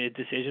in a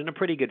decision, a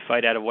pretty good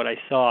fight out of what I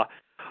saw.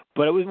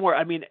 But it was more.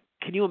 I mean,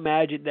 can you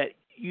imagine that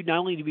you not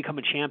only to become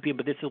a champion,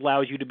 but this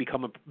allows you to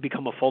become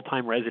a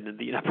full-time resident,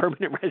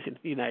 permanent resident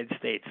of the United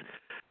States.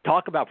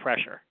 Talk about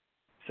pressure.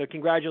 So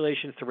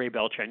congratulations to Ray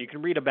Beltran. You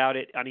can read about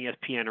it on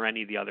ESPN or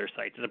any of the other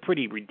sites. It's a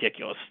pretty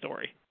ridiculous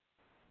story.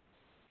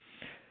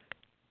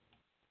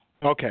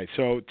 Okay,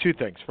 so 2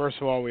 things. First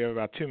of all, we have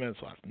about 2 minutes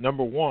left.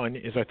 Number 1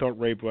 is I thought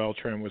Ray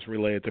Beltran was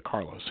related to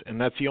Carlos,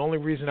 and that's the only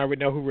reason I would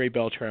know who Ray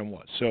Beltran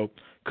was. So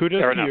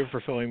kudos to you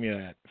for filling me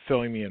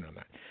in on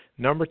that.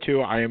 Number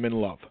 2, I am in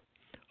love.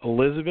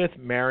 Elizabeth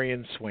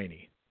Marion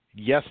Swaney.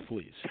 Yes,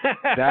 please.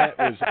 That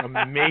was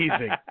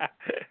amazing.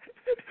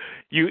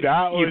 You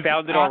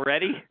found it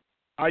already?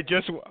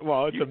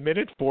 It's a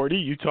minute 40.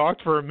 You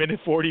talked for a minute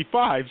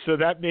 45, so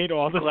that made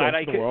all the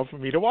sense in the world for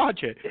me to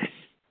watch it.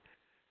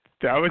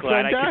 That was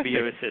glad fantastic. I could be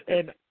of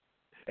assistance.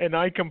 And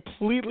I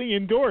completely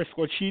endorse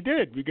what she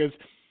did because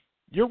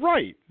you're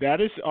right. That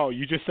is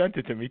you just sent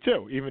it to me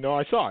too, even though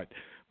I saw it.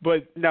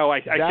 But no,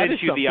 I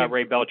sent you the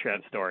Ray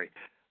Beltran story.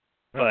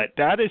 But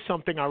that is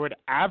something I would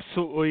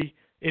absolutely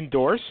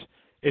endorse.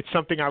 It's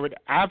something I would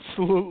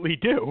absolutely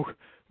do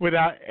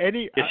without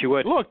any. Yes, you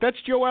would. Look, that's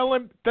Joel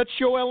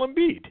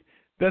Embiid.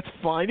 That's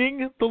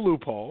finding the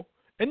loophole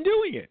and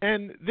doing it.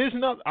 And there's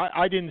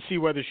I didn't see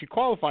whether she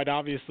qualified.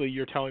 Obviously,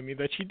 you're telling me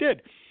that she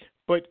did.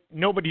 But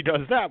nobody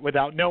does that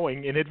without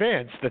knowing in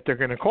advance that they're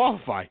going to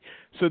qualify.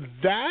 So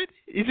that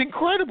is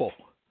incredible.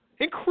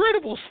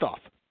 Incredible stuff.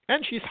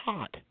 And she's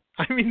hot.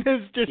 I mean,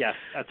 there's just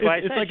that's why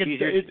I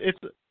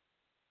said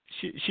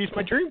she's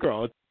my dream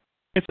girl.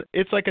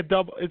 It's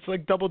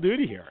like double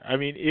duty here. I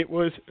mean, it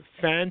was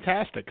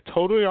fantastic.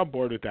 Totally on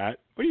board with that.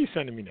 What are you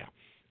sending me now?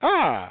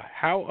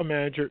 How a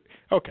manager.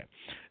 Okay,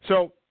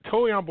 so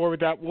totally on board with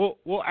that.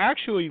 We'll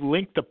actually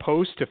link the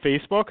post to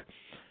Facebook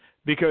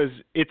because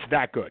it's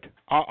that good.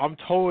 I'm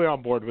totally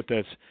on board with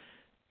this.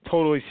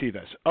 Totally see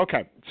this.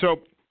 Okay,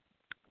 so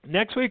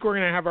next week we're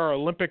going to have our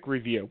Olympic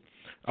review.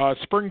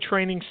 Spring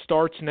training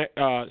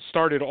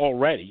started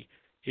already.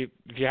 If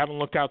you haven't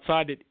looked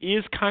outside, it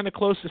is kind of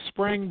close to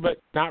spring,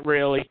 but not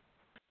really.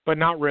 But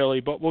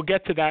we'll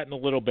get to that in a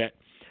little bit.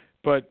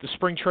 But the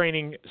spring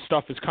training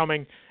stuff is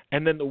coming,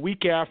 and then the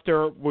week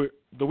after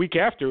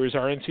is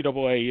our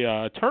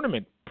NCAA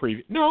tournament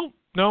preview. No,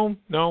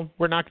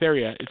 we're not there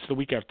yet. It's the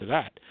week after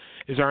that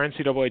is our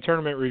NCAA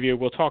tournament review.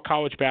 We'll talk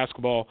college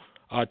basketball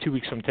 2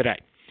 weeks from today.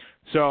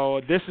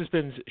 So this has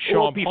been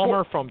Sean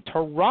Palmer from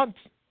Toronto.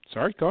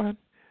 Sorry, go ahead.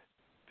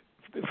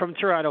 From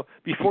Toronto.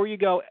 Before you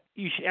go,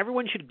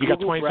 everyone should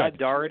Google Brad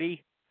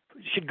Daugherty.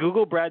 Should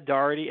Google Brad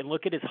Daugherty and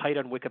look at his height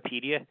on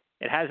Wikipedia.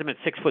 It has him at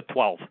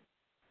 6'12".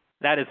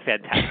 That is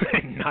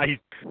fantastic. Nice.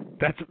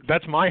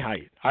 That's my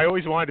height. I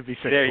always wanted to be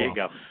 6'4". There you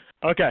go.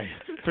 Okay.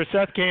 For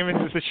Seth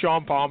Kamens, this is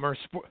Sean Palmer,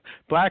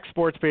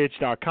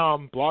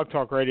 BlackSportsPage.com, Blog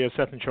Talk Radio,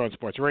 Seth and Sean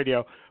Sports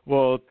Radio.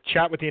 We'll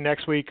chat with you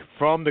next week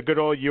from the good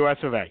old US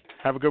of A.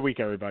 Have a good week,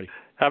 everybody.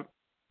 Have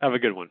a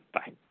good one.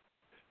 Bye.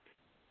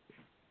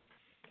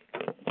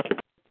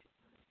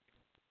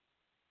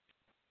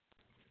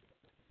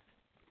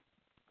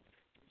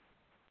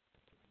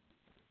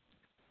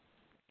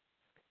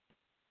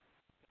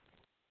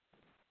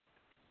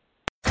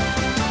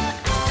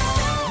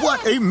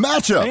 What a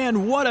matchup!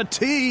 And what a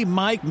team,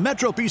 Mike.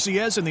 Metro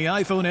PCS and the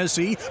iPhone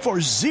SE for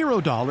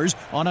 $0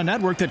 on a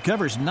network that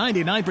covers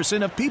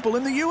 99% of people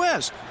in the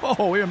U.S.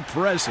 Oh,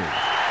 impressive.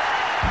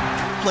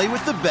 Play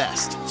with the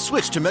best.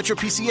 Switch to Metro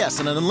PCS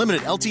and an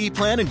unlimited LTE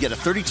plan and get a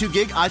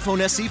 32-gig iPhone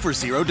SE for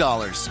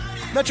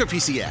 $0. Metro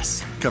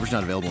PCS. Coverage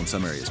not available in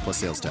some areas, plus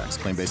sales tax.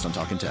 Claim based on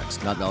talk and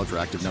text. Not valid for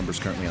active numbers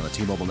currently on the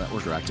T-Mobile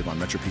network or active on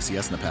Metro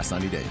PCS in the past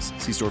 90 days.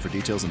 See store for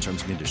details and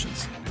terms and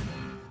conditions.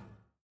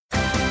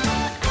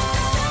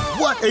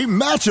 What a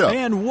matchup!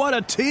 And what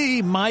a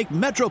team, Mike.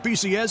 Metro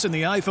PCS and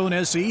the iPhone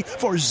SE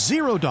for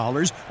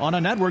 $0 on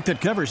a network that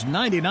covers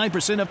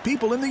 99% of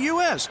people in the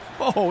U.S.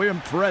 Oh,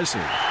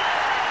 impressive.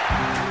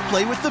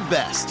 Play with the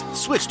best.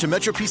 Switch to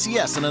Metro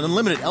PCS and an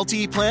unlimited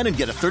LTE plan and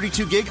get a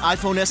 32-gig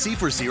iPhone SE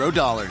for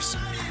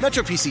 $0.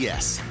 Metro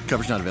PCS.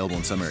 Coverage not available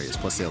in some areas,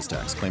 plus sales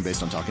tax. Claim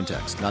based on talk and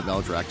text. Not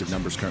valid for active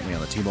numbers currently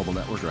on the T-Mobile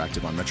network or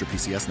active on Metro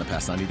PCS in the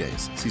past 90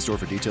 days. See store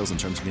for details and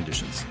terms and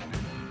conditions.